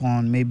work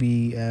on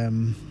maybe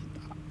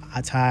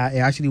attire. It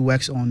actually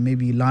works on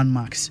maybe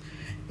landmarks.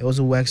 It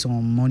also works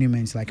on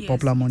monuments, like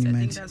popular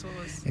monuments. I think that's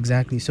what was...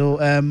 Exactly. So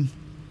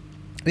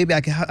maybe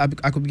I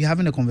could be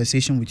having a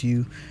conversation with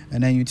you,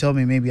 and then you tell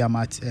me maybe I'm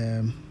at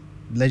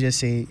let's just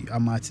say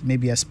I'm at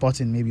maybe a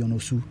spot in maybe on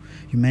Osu.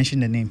 You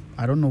mentioned the name.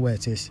 I don't know where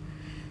it is.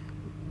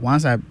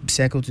 Once I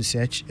circle to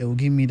search, it will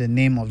give me the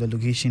name of the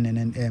location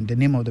and then the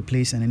name of the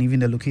place and then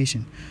even the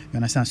location. You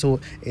understand? So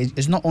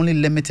it's not only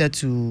limited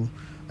to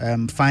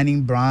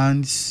finding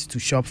brands to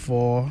shop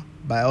for,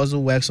 but it also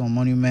works on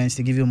monuments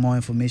to give you more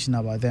information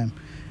about them.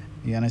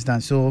 You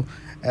understand? So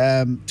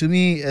to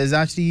me, it's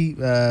actually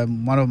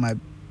one of my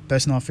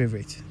personal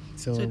favorites.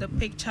 So the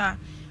picture,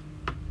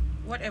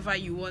 whatever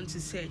you want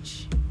to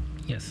search.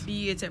 Yes.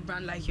 Be it a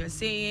brand like you're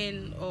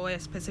saying or a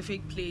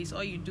specific place,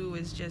 all you do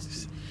is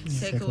just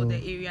circle the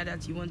area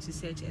that you want to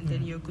search and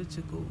then you're good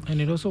to go.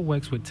 And it also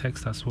works with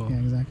text as well. Yeah,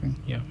 exactly.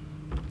 Yeah.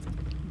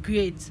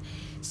 Great.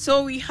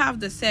 So we have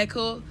the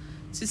circle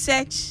to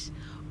search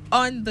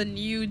on the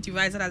new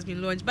device that has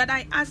been launched. But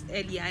I asked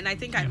earlier, and I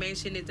think I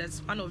mentioned it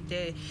as one of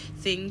the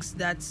things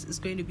that is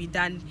going to be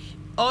done.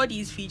 All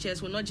these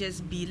features will not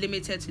just be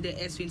limited to the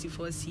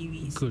S24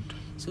 series. Good.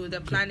 So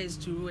the plan is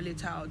to roll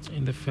it out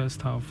in the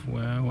first half.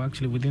 Well,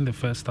 actually, within the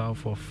first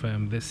half of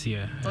this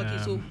year. Okay,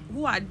 so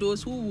who are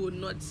those who would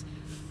not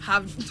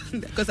have?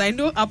 Because I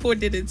know Apple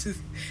did it to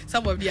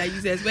some of their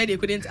users where they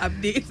couldn't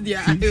update their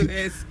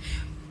iOS.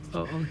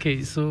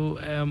 Okay, so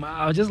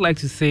I'd just like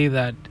to say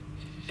that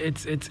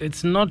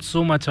it's not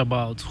so much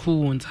about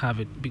who won't have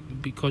it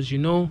because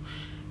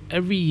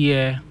every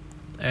year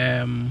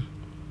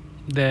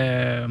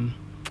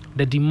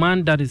the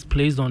demand that is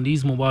placed on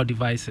these mobile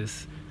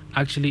devices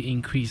actually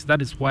increase.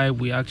 That is why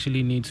we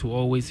actually need to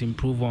always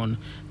improve on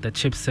the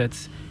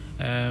chipsets.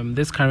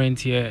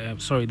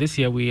 This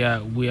year we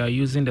are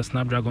using the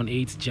Snapdragon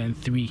 8 Gen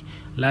 3.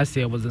 Last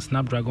year was the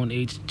Snapdragon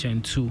 8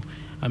 Gen 2.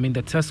 I mean,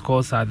 the test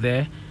scores are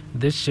there.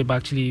 This chip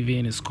actually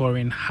even is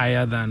scoring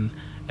higher than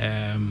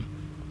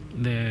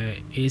the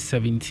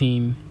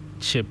A17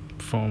 chip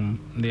from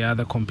the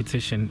other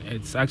competition.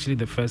 It's actually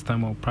the first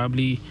time, or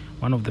probably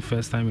one of the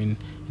first time in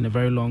a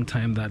very long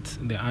time, that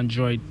the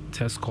Android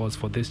test scores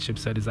for this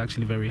chipset is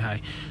actually very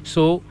high.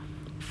 So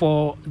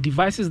for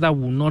devices that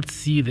will not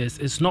see this,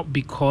 it's not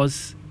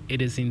because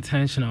it is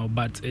intentional,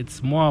 but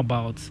it's more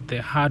about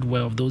the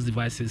hardware of those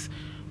devices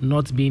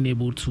not being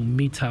able to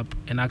meet up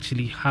and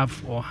actually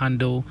have or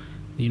handle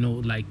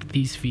like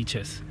these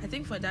features. I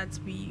think for that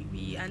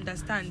we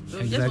understand.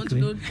 We exactly. just want to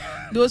know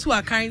those who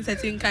are carrying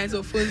certain kinds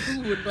of phones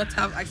who would not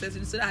have access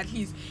to it, so that at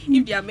least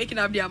if they are making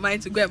up their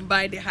mind to go and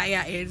buy the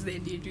higher ends,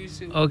 then they do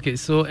so. Okay,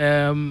 so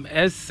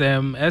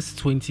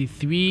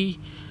S23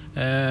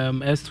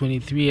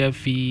 S23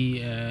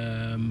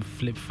 FE,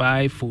 Flip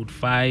 5, Fold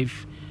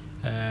 5,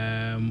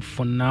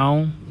 for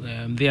now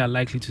they are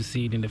likely to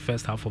see it in the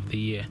first half of the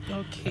year.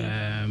 Okay.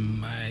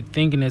 I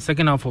think in the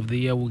second half of the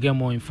year we'll get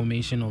more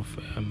information of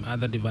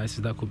other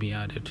devices that could be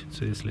added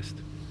to this list.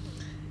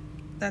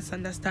 That's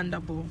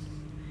understandable.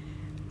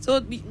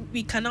 So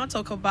we can now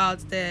talk about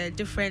the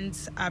different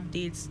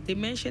updates. They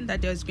mentioned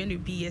that there's going to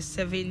be a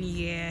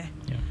 7-year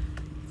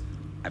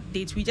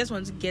update. We just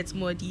want to get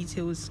more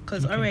details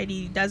because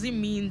already does it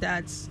mean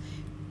that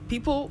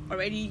people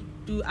already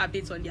do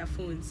updates on their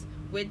phones?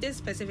 With this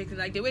specific thing,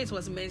 like the way it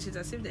was mentioned,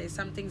 as if there is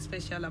something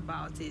special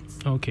about it.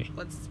 Okay.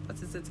 What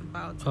is it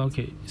about?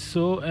 Okay.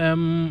 So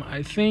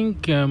I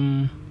think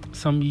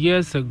some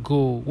years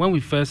ago when we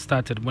first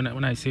started,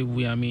 when I say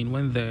we, I mean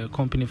when the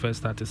company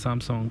first started,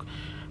 Samsung,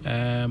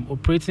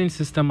 operating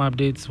system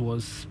updates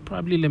was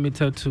probably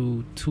limited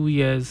to 2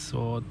 years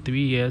or 3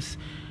 years,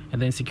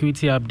 and then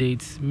security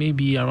updates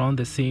maybe around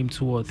the same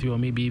 2 or 3 or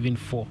maybe even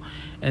 4.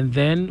 And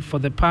then for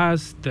the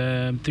past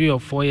 3 or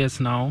 4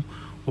 years now,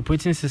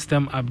 operating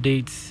system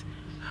updates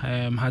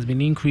has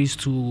been increased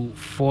to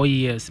 4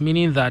 years,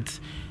 meaning that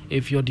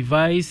if your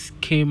device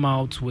came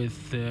out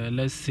with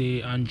let's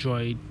say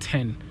Android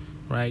 10,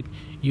 right,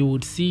 you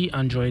would see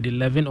Android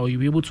 11, or you'll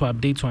be able to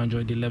update to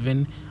Android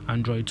 11,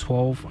 Android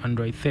 12,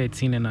 Android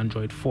 13 and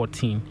Android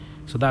 14.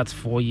 So that's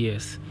 4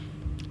 years.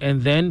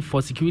 And then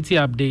for security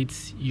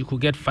updates you could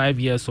get 5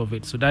 years of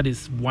it, so that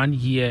is 1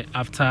 year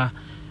after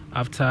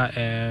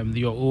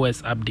your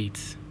OS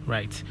updates,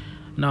 right?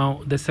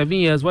 Now, the 7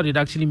 years, what it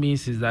actually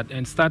means is that,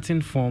 and starting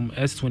from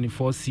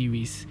S24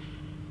 series,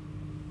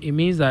 it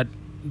means that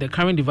the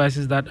current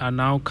devices that are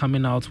now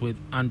coming out with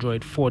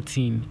Android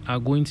 14 are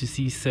going to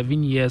see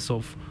 7 years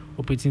of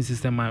operating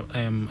system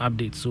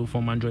updates. So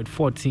from Android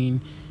 14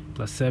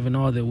 plus 7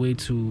 all the way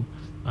to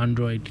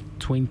Android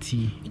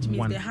 21. Which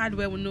means the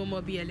hardware will no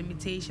more be a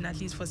limitation, at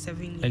least for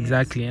 7 years.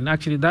 Exactly. And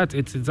actually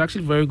it's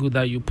actually very good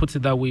that you put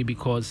it that way,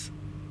 because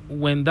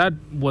when that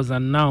was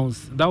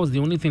announced, that was the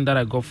only thing that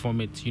I got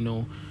from it.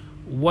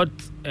 What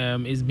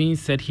is being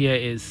said here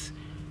is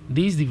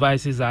these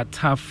devices are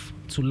tough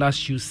to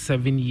last you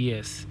 7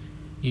 years,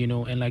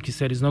 and like you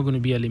said, it's not going to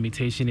be a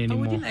limitation anymore.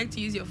 Would you like to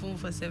use your phone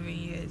for 7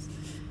 years?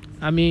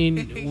 I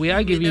mean, we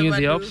are giving you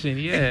the option.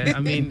 Yeah, I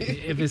mean,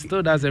 if it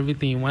still does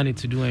everything you want it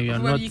to do and you're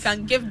not, you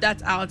can give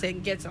that out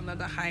and get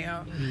another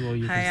higher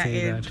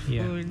end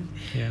phone.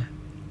 Yeah.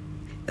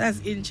 That's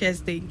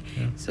interesting.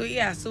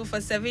 Yeah. So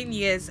for 7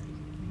 years,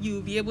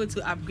 you'll be able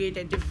to upgrade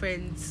the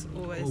different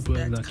OS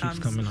that that keeps comes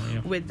coming out,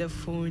 yeah. with the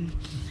phone.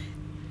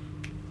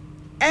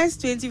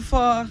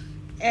 S24,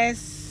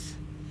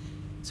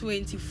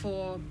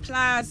 S24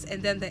 Plus,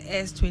 and then the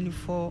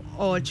S24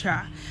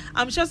 Ultra.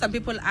 I'm sure some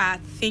people are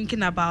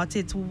thinking about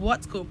it.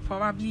 What could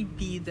probably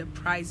be the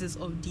prices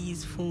of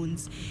these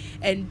phones?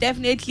 And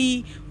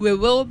definitely we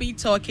will be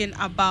talking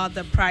about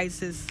the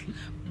prices.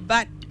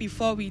 But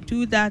before we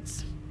do that,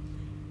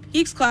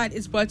 Geek Squad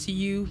is brought to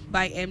you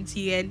by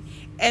MTN.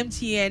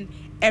 MTN,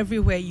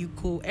 everywhere you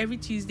go. Every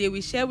Tuesday,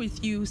 we share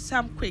with you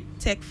some quick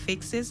tech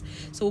fixes.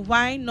 So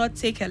why not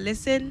take a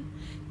listen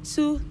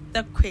to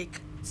the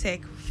quick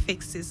tech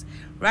fixes?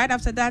 Right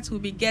after that, we'll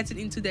be getting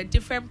into the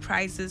different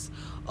prices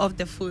of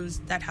the phones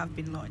that have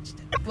been launched.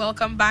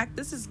 Welcome back.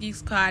 This is Geek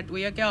Squad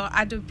with your girl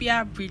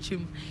Adobia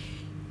Brichum.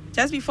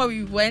 Just before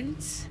we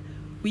went,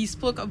 we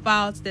spoke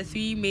about the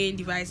 3 main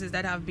devices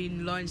that have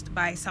been launched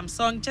by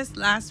Samsung just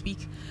last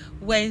week,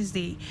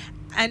 Wednesday.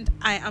 And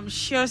I am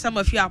sure some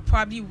of you are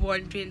probably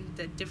wondering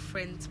the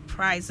different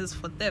prices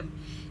for them,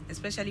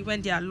 especially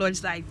when they are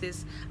launched like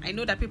this. I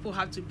know that people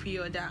have to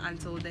pre-order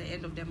until the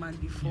end of the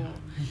month before. Yeah.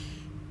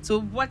 So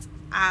what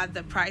are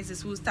the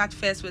prices? We'll start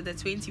first with the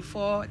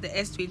 24, the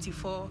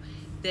S24,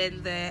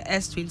 then the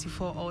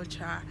S24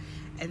 Ultra,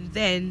 and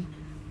then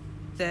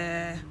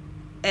the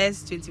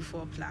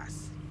S24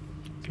 Plus.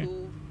 Okay.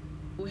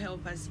 Who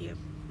help us here?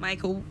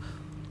 Michael,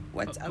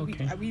 what are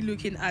we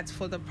looking at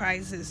for the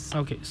prices?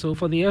 Okay, so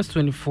for the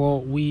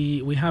S24,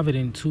 we have it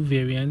in 2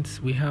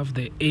 variants. We have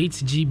the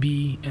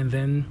 8GB and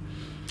then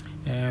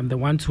the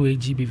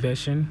 128GB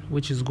version,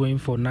 which is going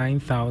for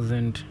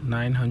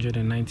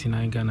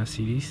 9,999 Ghana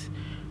cedis.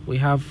 We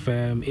have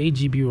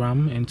 8GB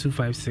RAM and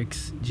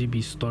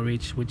 256GB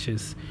storage, which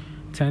is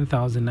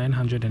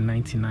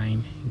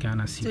 10,999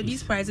 Ghana cedis. So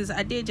these prices,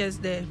 are they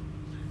just the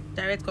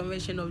direct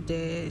conversion of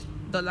the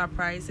dollar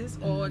prices,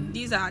 or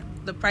these are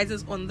the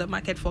prices on the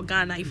market for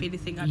Ghana, if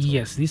anything at all?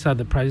 Yes, these are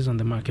the prices on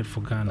the market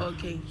for Ghana.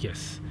 Okay.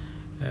 Yes.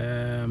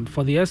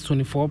 For the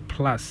S24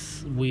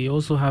 Plus, we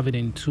also have it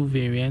in 2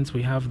 variants.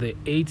 We have the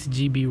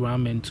 8GB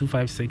RAM and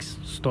 256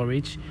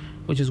 storage,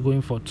 which is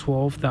going for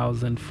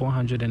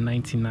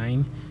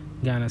 12,499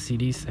 Ghana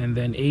cedis, and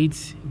then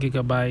 8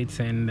 gigabytes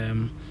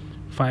and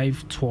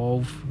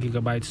 512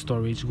 gigabyte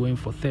storage going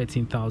for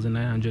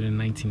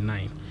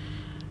 13,999.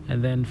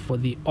 And then for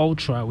the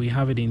Ultra, we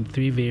have it in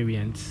 3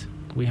 variants.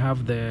 We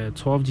have the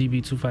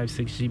 12GB,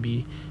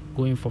 256GB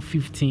going for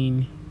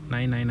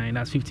 15,999.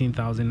 That's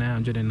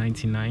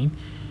 15,999.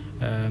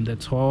 The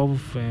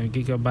 12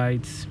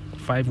 gigabytes,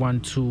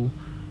 512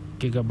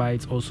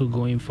 gigabytes also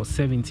going for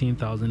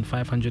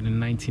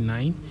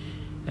 17,599.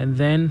 And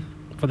then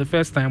for the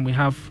first time, we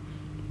have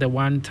the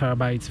 1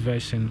 terabyte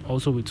version,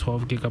 also with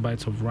 12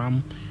 gigabytes of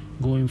RAM,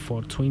 going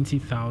for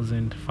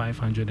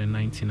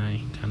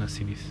 20,599 Ghana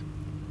cedis.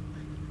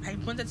 I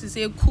wanted to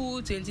say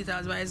cool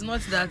 20,000, but it's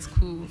not that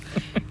cool.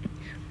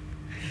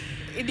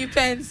 It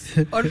depends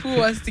on who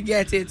wants to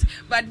get it.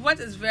 But what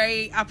is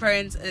very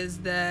apparent is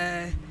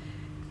the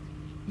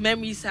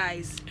memory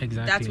size.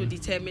 Exactly. That will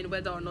determine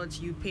whether or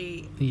not you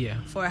pay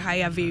for a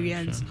higher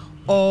variant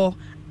or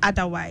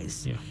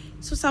otherwise. Yeah.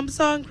 So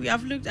Samsung, we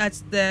have looked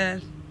at the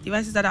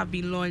devices that have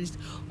been launched.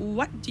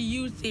 What do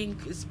you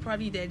think is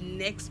probably the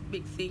next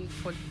big thing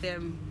for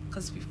them?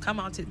 Because we've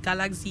come out with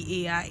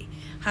Galaxy AI.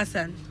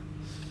 Hassan?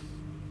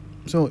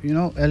 So,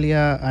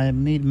 earlier I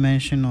made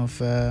mention of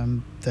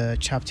the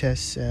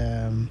chapters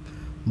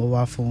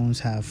mobile phones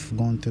have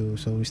gone through.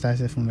 So we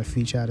started from the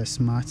feature, the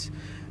smart,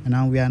 and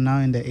now we are now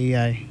in the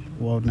AI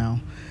world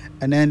now.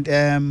 And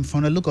then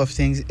from the look of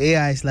things,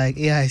 AI is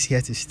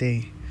here to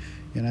stay.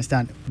 You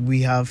understand?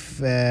 We have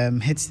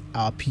hit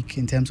our peak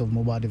in terms of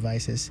mobile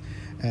devices,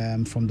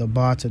 from the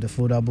bar to the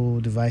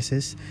foldable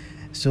devices.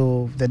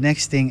 So the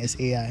next thing is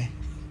AI.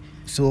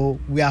 So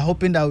we are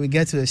hoping that we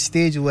get to a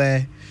stage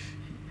where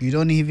you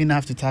don't even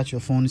have to touch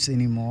your phones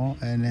anymore,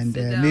 and then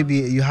maybe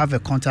you have a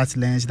contact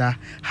lens that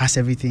has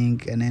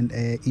everything, and then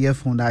an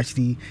earphone that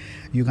actually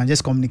you can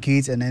just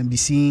communicate and then be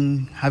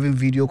having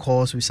video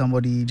calls with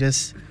somebody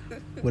just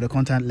with a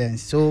contact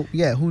lens. So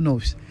yeah, who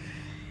knows?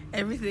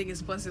 Everything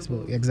is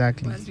possible. So,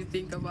 exactly. Once you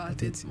think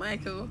about it,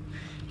 Michael.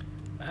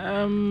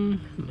 I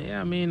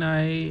mean,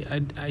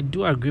 I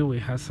do agree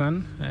with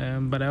Hassan,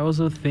 but I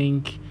also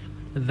think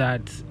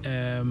that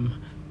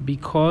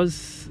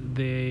because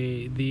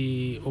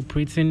the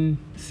operating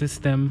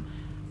system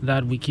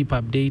that we keep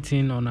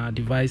updating on our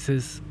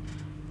devices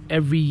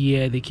every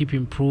year, they keep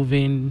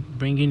improving,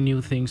 bringing new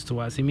things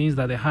to us. It means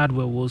that the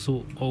hardware will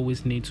also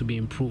always need to be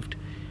improved,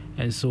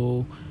 and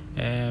so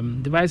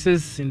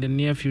devices in the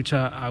near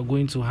future are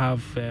going to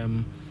have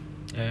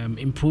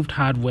improved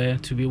hardware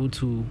to be able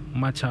to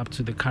match up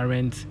to the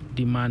current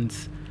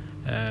demands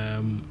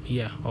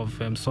of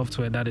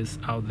software that is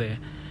out there.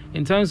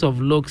 In terms of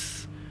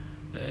looks,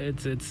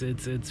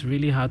 it's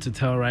really hard to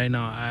tell right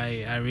now.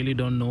 I really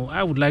don't know.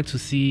 I would like to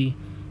see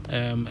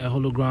a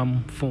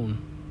hologram phone.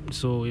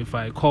 So if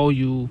I call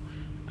you,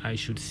 I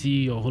should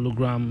see your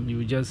hologram.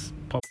 You just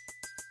pop.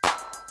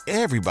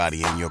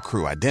 Everybody in your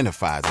crew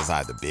identifies as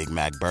either Big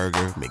Mac Burger,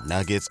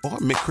 McNuggets, or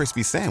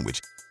McCrispy Sandwich.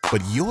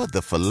 But you're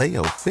the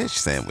Filet-O-Fish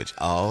Sandwich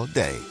all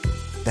day.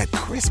 That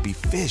crispy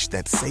fish,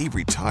 that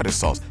savory tartar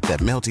sauce, that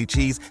melty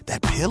cheese,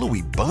 that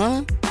pillowy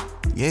bun.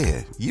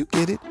 Yeah, you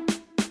get it.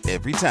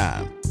 Every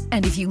time.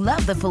 And if you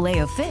love the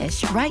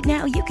Filet-O-Fish, right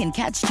now you can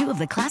catch 2 of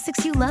the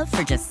classics you love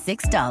for just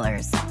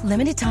 $6.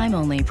 Limited time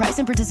only. Price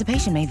and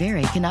participation may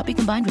vary. Cannot be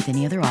combined with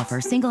any other offer.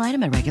 Single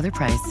item at regular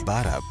price.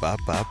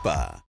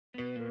 Ba-da-ba-ba-ba.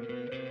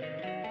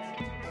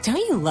 Don't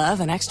you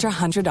love an extra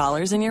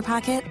 $100 in your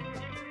pocket?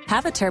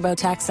 Have a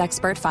TurboTax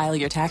expert file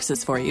your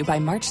taxes for you by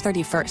March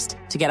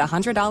 31st to get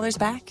 $100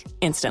 back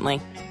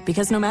instantly.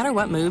 Because no matter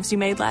what moves you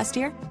made last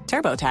year,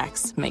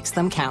 TurboTax makes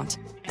them count.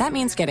 That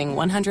means getting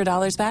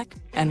 $100 back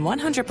and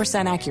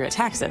 100% accurate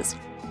taxes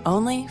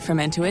only from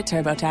Intuit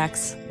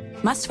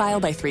TurboTax. Must file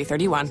by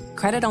 3/31.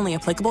 Credit only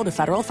applicable to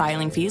federal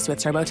filing fees with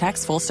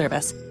TurboTax full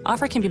service.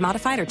 Offer can be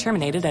modified or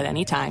terminated at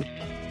any time.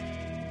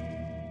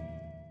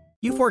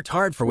 You've worked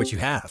hard for what you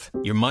have.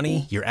 Your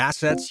money, your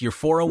assets, your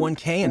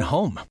 401k, and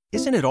home.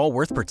 Isn't it all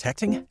worth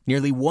protecting?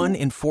 Nearly 1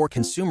 in 4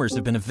 consumers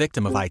have been a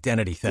victim of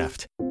identity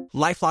theft.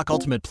 LifeLock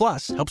Ultimate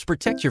Plus helps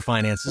protect your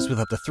finances with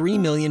up to $3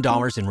 million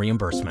in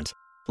reimbursement.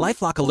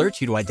 LifeLock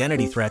alerts you to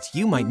identity threats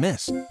you might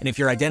miss. And if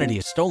your identity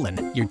is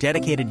stolen, your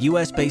dedicated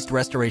U.S.-based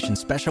restoration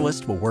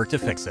specialist will work to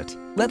fix it.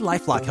 Let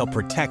LifeLock help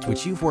protect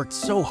what you've worked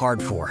so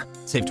hard for.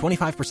 Save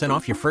 25%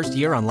 off your first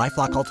year on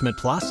LifeLock Ultimate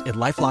Plus at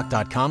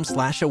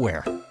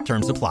LifeLock.com/aware.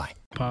 Terms apply.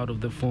 Out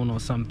of the phone or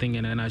something,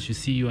 and then I should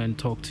see you and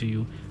talk to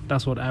you.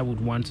 That's what I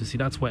would want to see.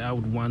 That's where I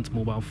would want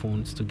mobile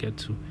phones to get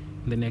to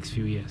in the next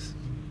few years.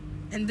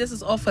 And this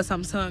is all for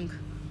Samsung.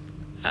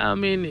 I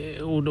mean,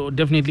 it would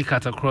definitely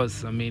cut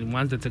across. I mean,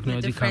 once the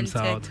technology comes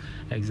out,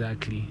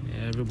 exactly,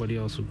 everybody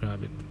else will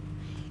grab it.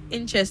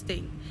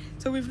 Interesting.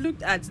 So we've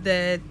looked at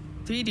the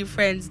 3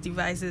 different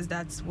devices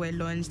that were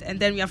launched,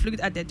 and then we have looked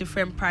at the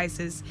different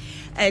prices.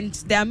 And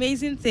the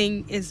amazing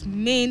thing is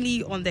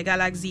mainly on the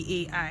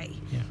Galaxy AI,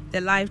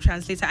 the live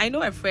translator. I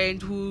know a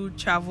friend who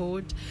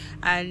traveled,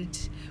 and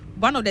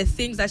one of the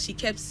things that she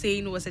kept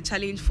saying was a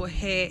challenge for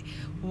her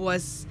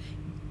was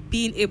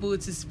being able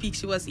to speak.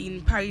 She was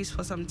in Paris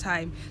for some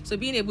time, so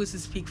being able to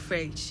speak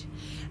French.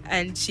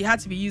 And she had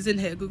to be using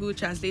her Google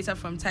Translator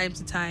from time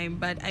to time.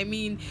 But I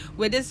mean,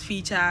 with this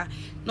feature,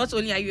 not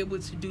only are you able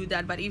to do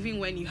that, but even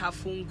when you have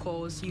phone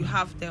calls, you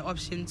have the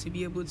option to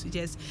be able to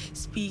just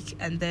speak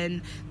and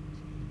then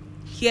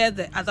hear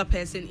the other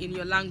person in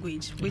your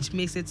language, which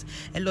makes it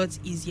a lot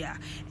easier.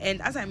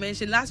 And as I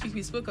mentioned last week,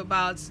 we spoke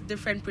about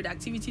different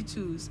productivity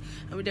tools.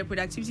 And with the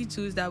productivity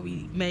tools that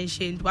we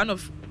mentioned, one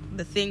of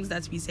the things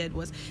that we said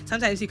was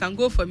sometimes you can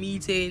go for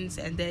meetings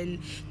and then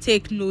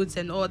take notes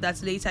and all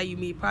that. Later you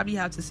may probably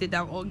have to sit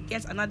down or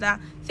get another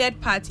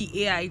third-party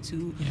AI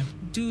to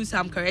do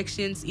some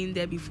corrections in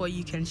there before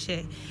you can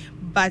share.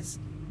 But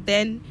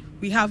then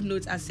we have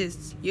Note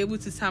Assist. You're able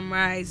to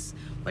summarize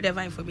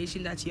whatever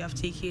information that you have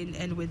taken,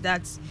 and with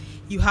that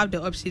you have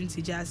the option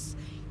to just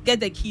get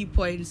the key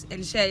points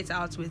and share it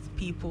out with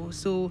people.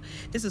 So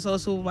this is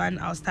also one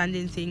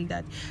outstanding thing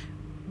that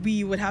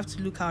we would have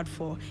to look out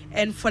for.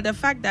 And for the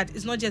fact that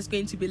it's not just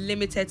going to be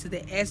limited to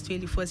the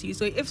S24 series.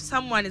 So if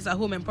someone is at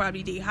home and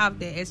probably they have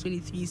the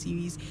S23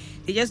 series,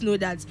 they just know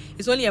that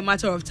it's only a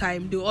matter of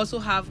time. They'll also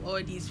have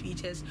all these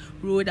features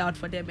rolled out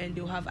for them and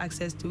they'll have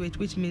access to it,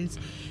 which means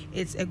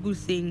it's a good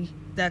thing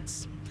that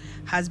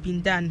has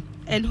been done.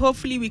 And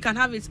hopefully we can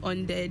have it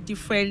on the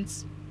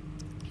different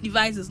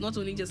devices, not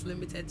only just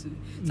limited to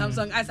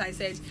Samsung. As I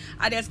said,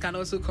 others can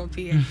also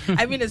copy it.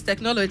 I mean, it's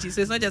technology, so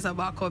it's not just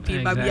about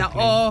copying, but we are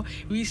all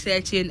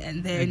researching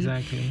and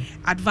then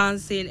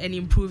advancing and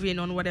improving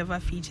on whatever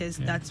features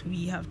that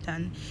we have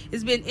done.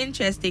 It's been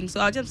interesting.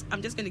 So I'm just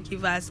going to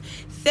give us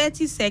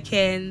 30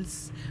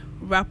 seconds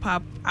wrap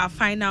up, our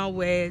final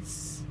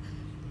words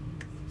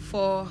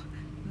for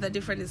the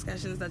different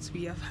discussions that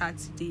we have had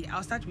today.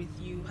 I'll start with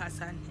you,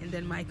 Hassan, and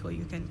then Michael,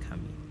 you can come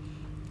in.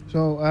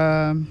 So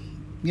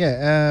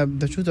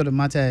the truth of the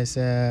matter is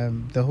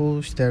the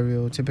whole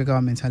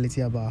stereotypical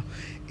mentality about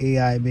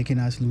AI making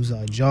us lose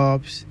our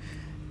jobs.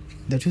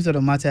 The truth of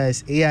the matter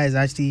is AI is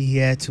actually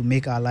here to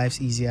make our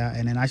lives easier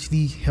and then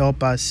actually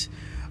help us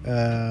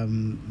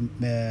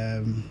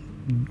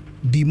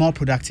be more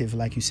productive,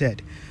 like you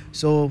said.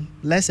 So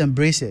let's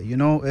embrace it. You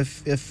know,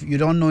 if you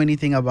don't know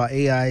anything about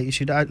AI, you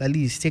should at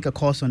least take a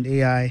course on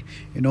AI,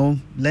 you know,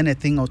 learn a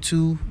thing or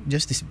two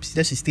just to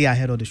stay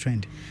ahead of the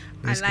trend.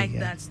 I like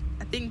that.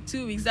 I think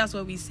 2 weeks, that's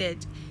what we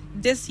said.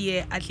 This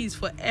year, at least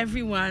for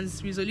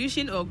everyone's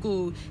resolution or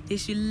goal, they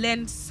should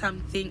learn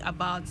something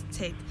about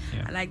tech.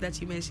 I like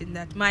that you mentioned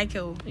that.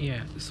 Michael?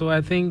 Yeah, so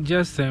I think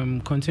just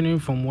continuing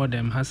from what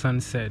Hassan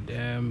said,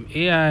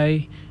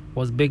 AI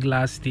was big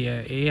last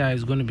year. AI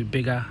is going to be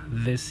bigger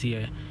this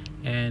year.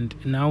 And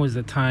now is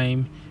the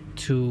time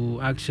to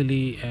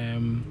actually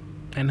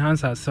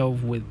enhance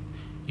ourselves with,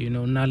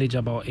 knowledge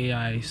about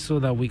AI so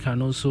that we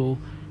can also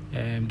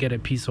get a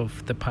piece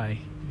of the pie.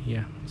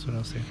 Yeah, that's what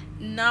I'll say.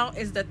 Now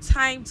is the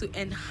time to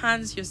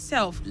enhance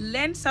yourself.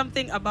 Learn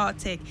something about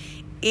tech.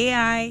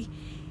 AI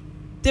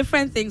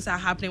different things are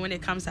happening when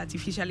it comes to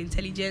artificial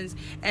intelligence,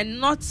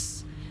 and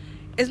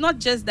it's not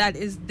just that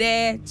it's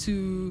there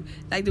to,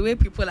 like the way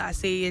people are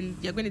saying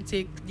you're going to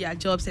take their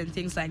jobs and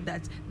things like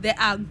that. There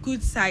are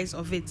good sides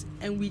of it,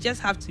 and we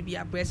just have to be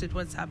abreast with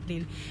what's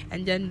happening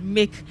and then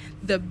make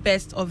the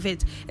best of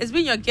it. It's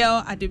been your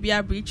girl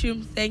Adubia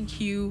Breachum. Thank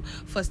you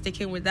for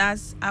sticking with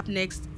us. Up next,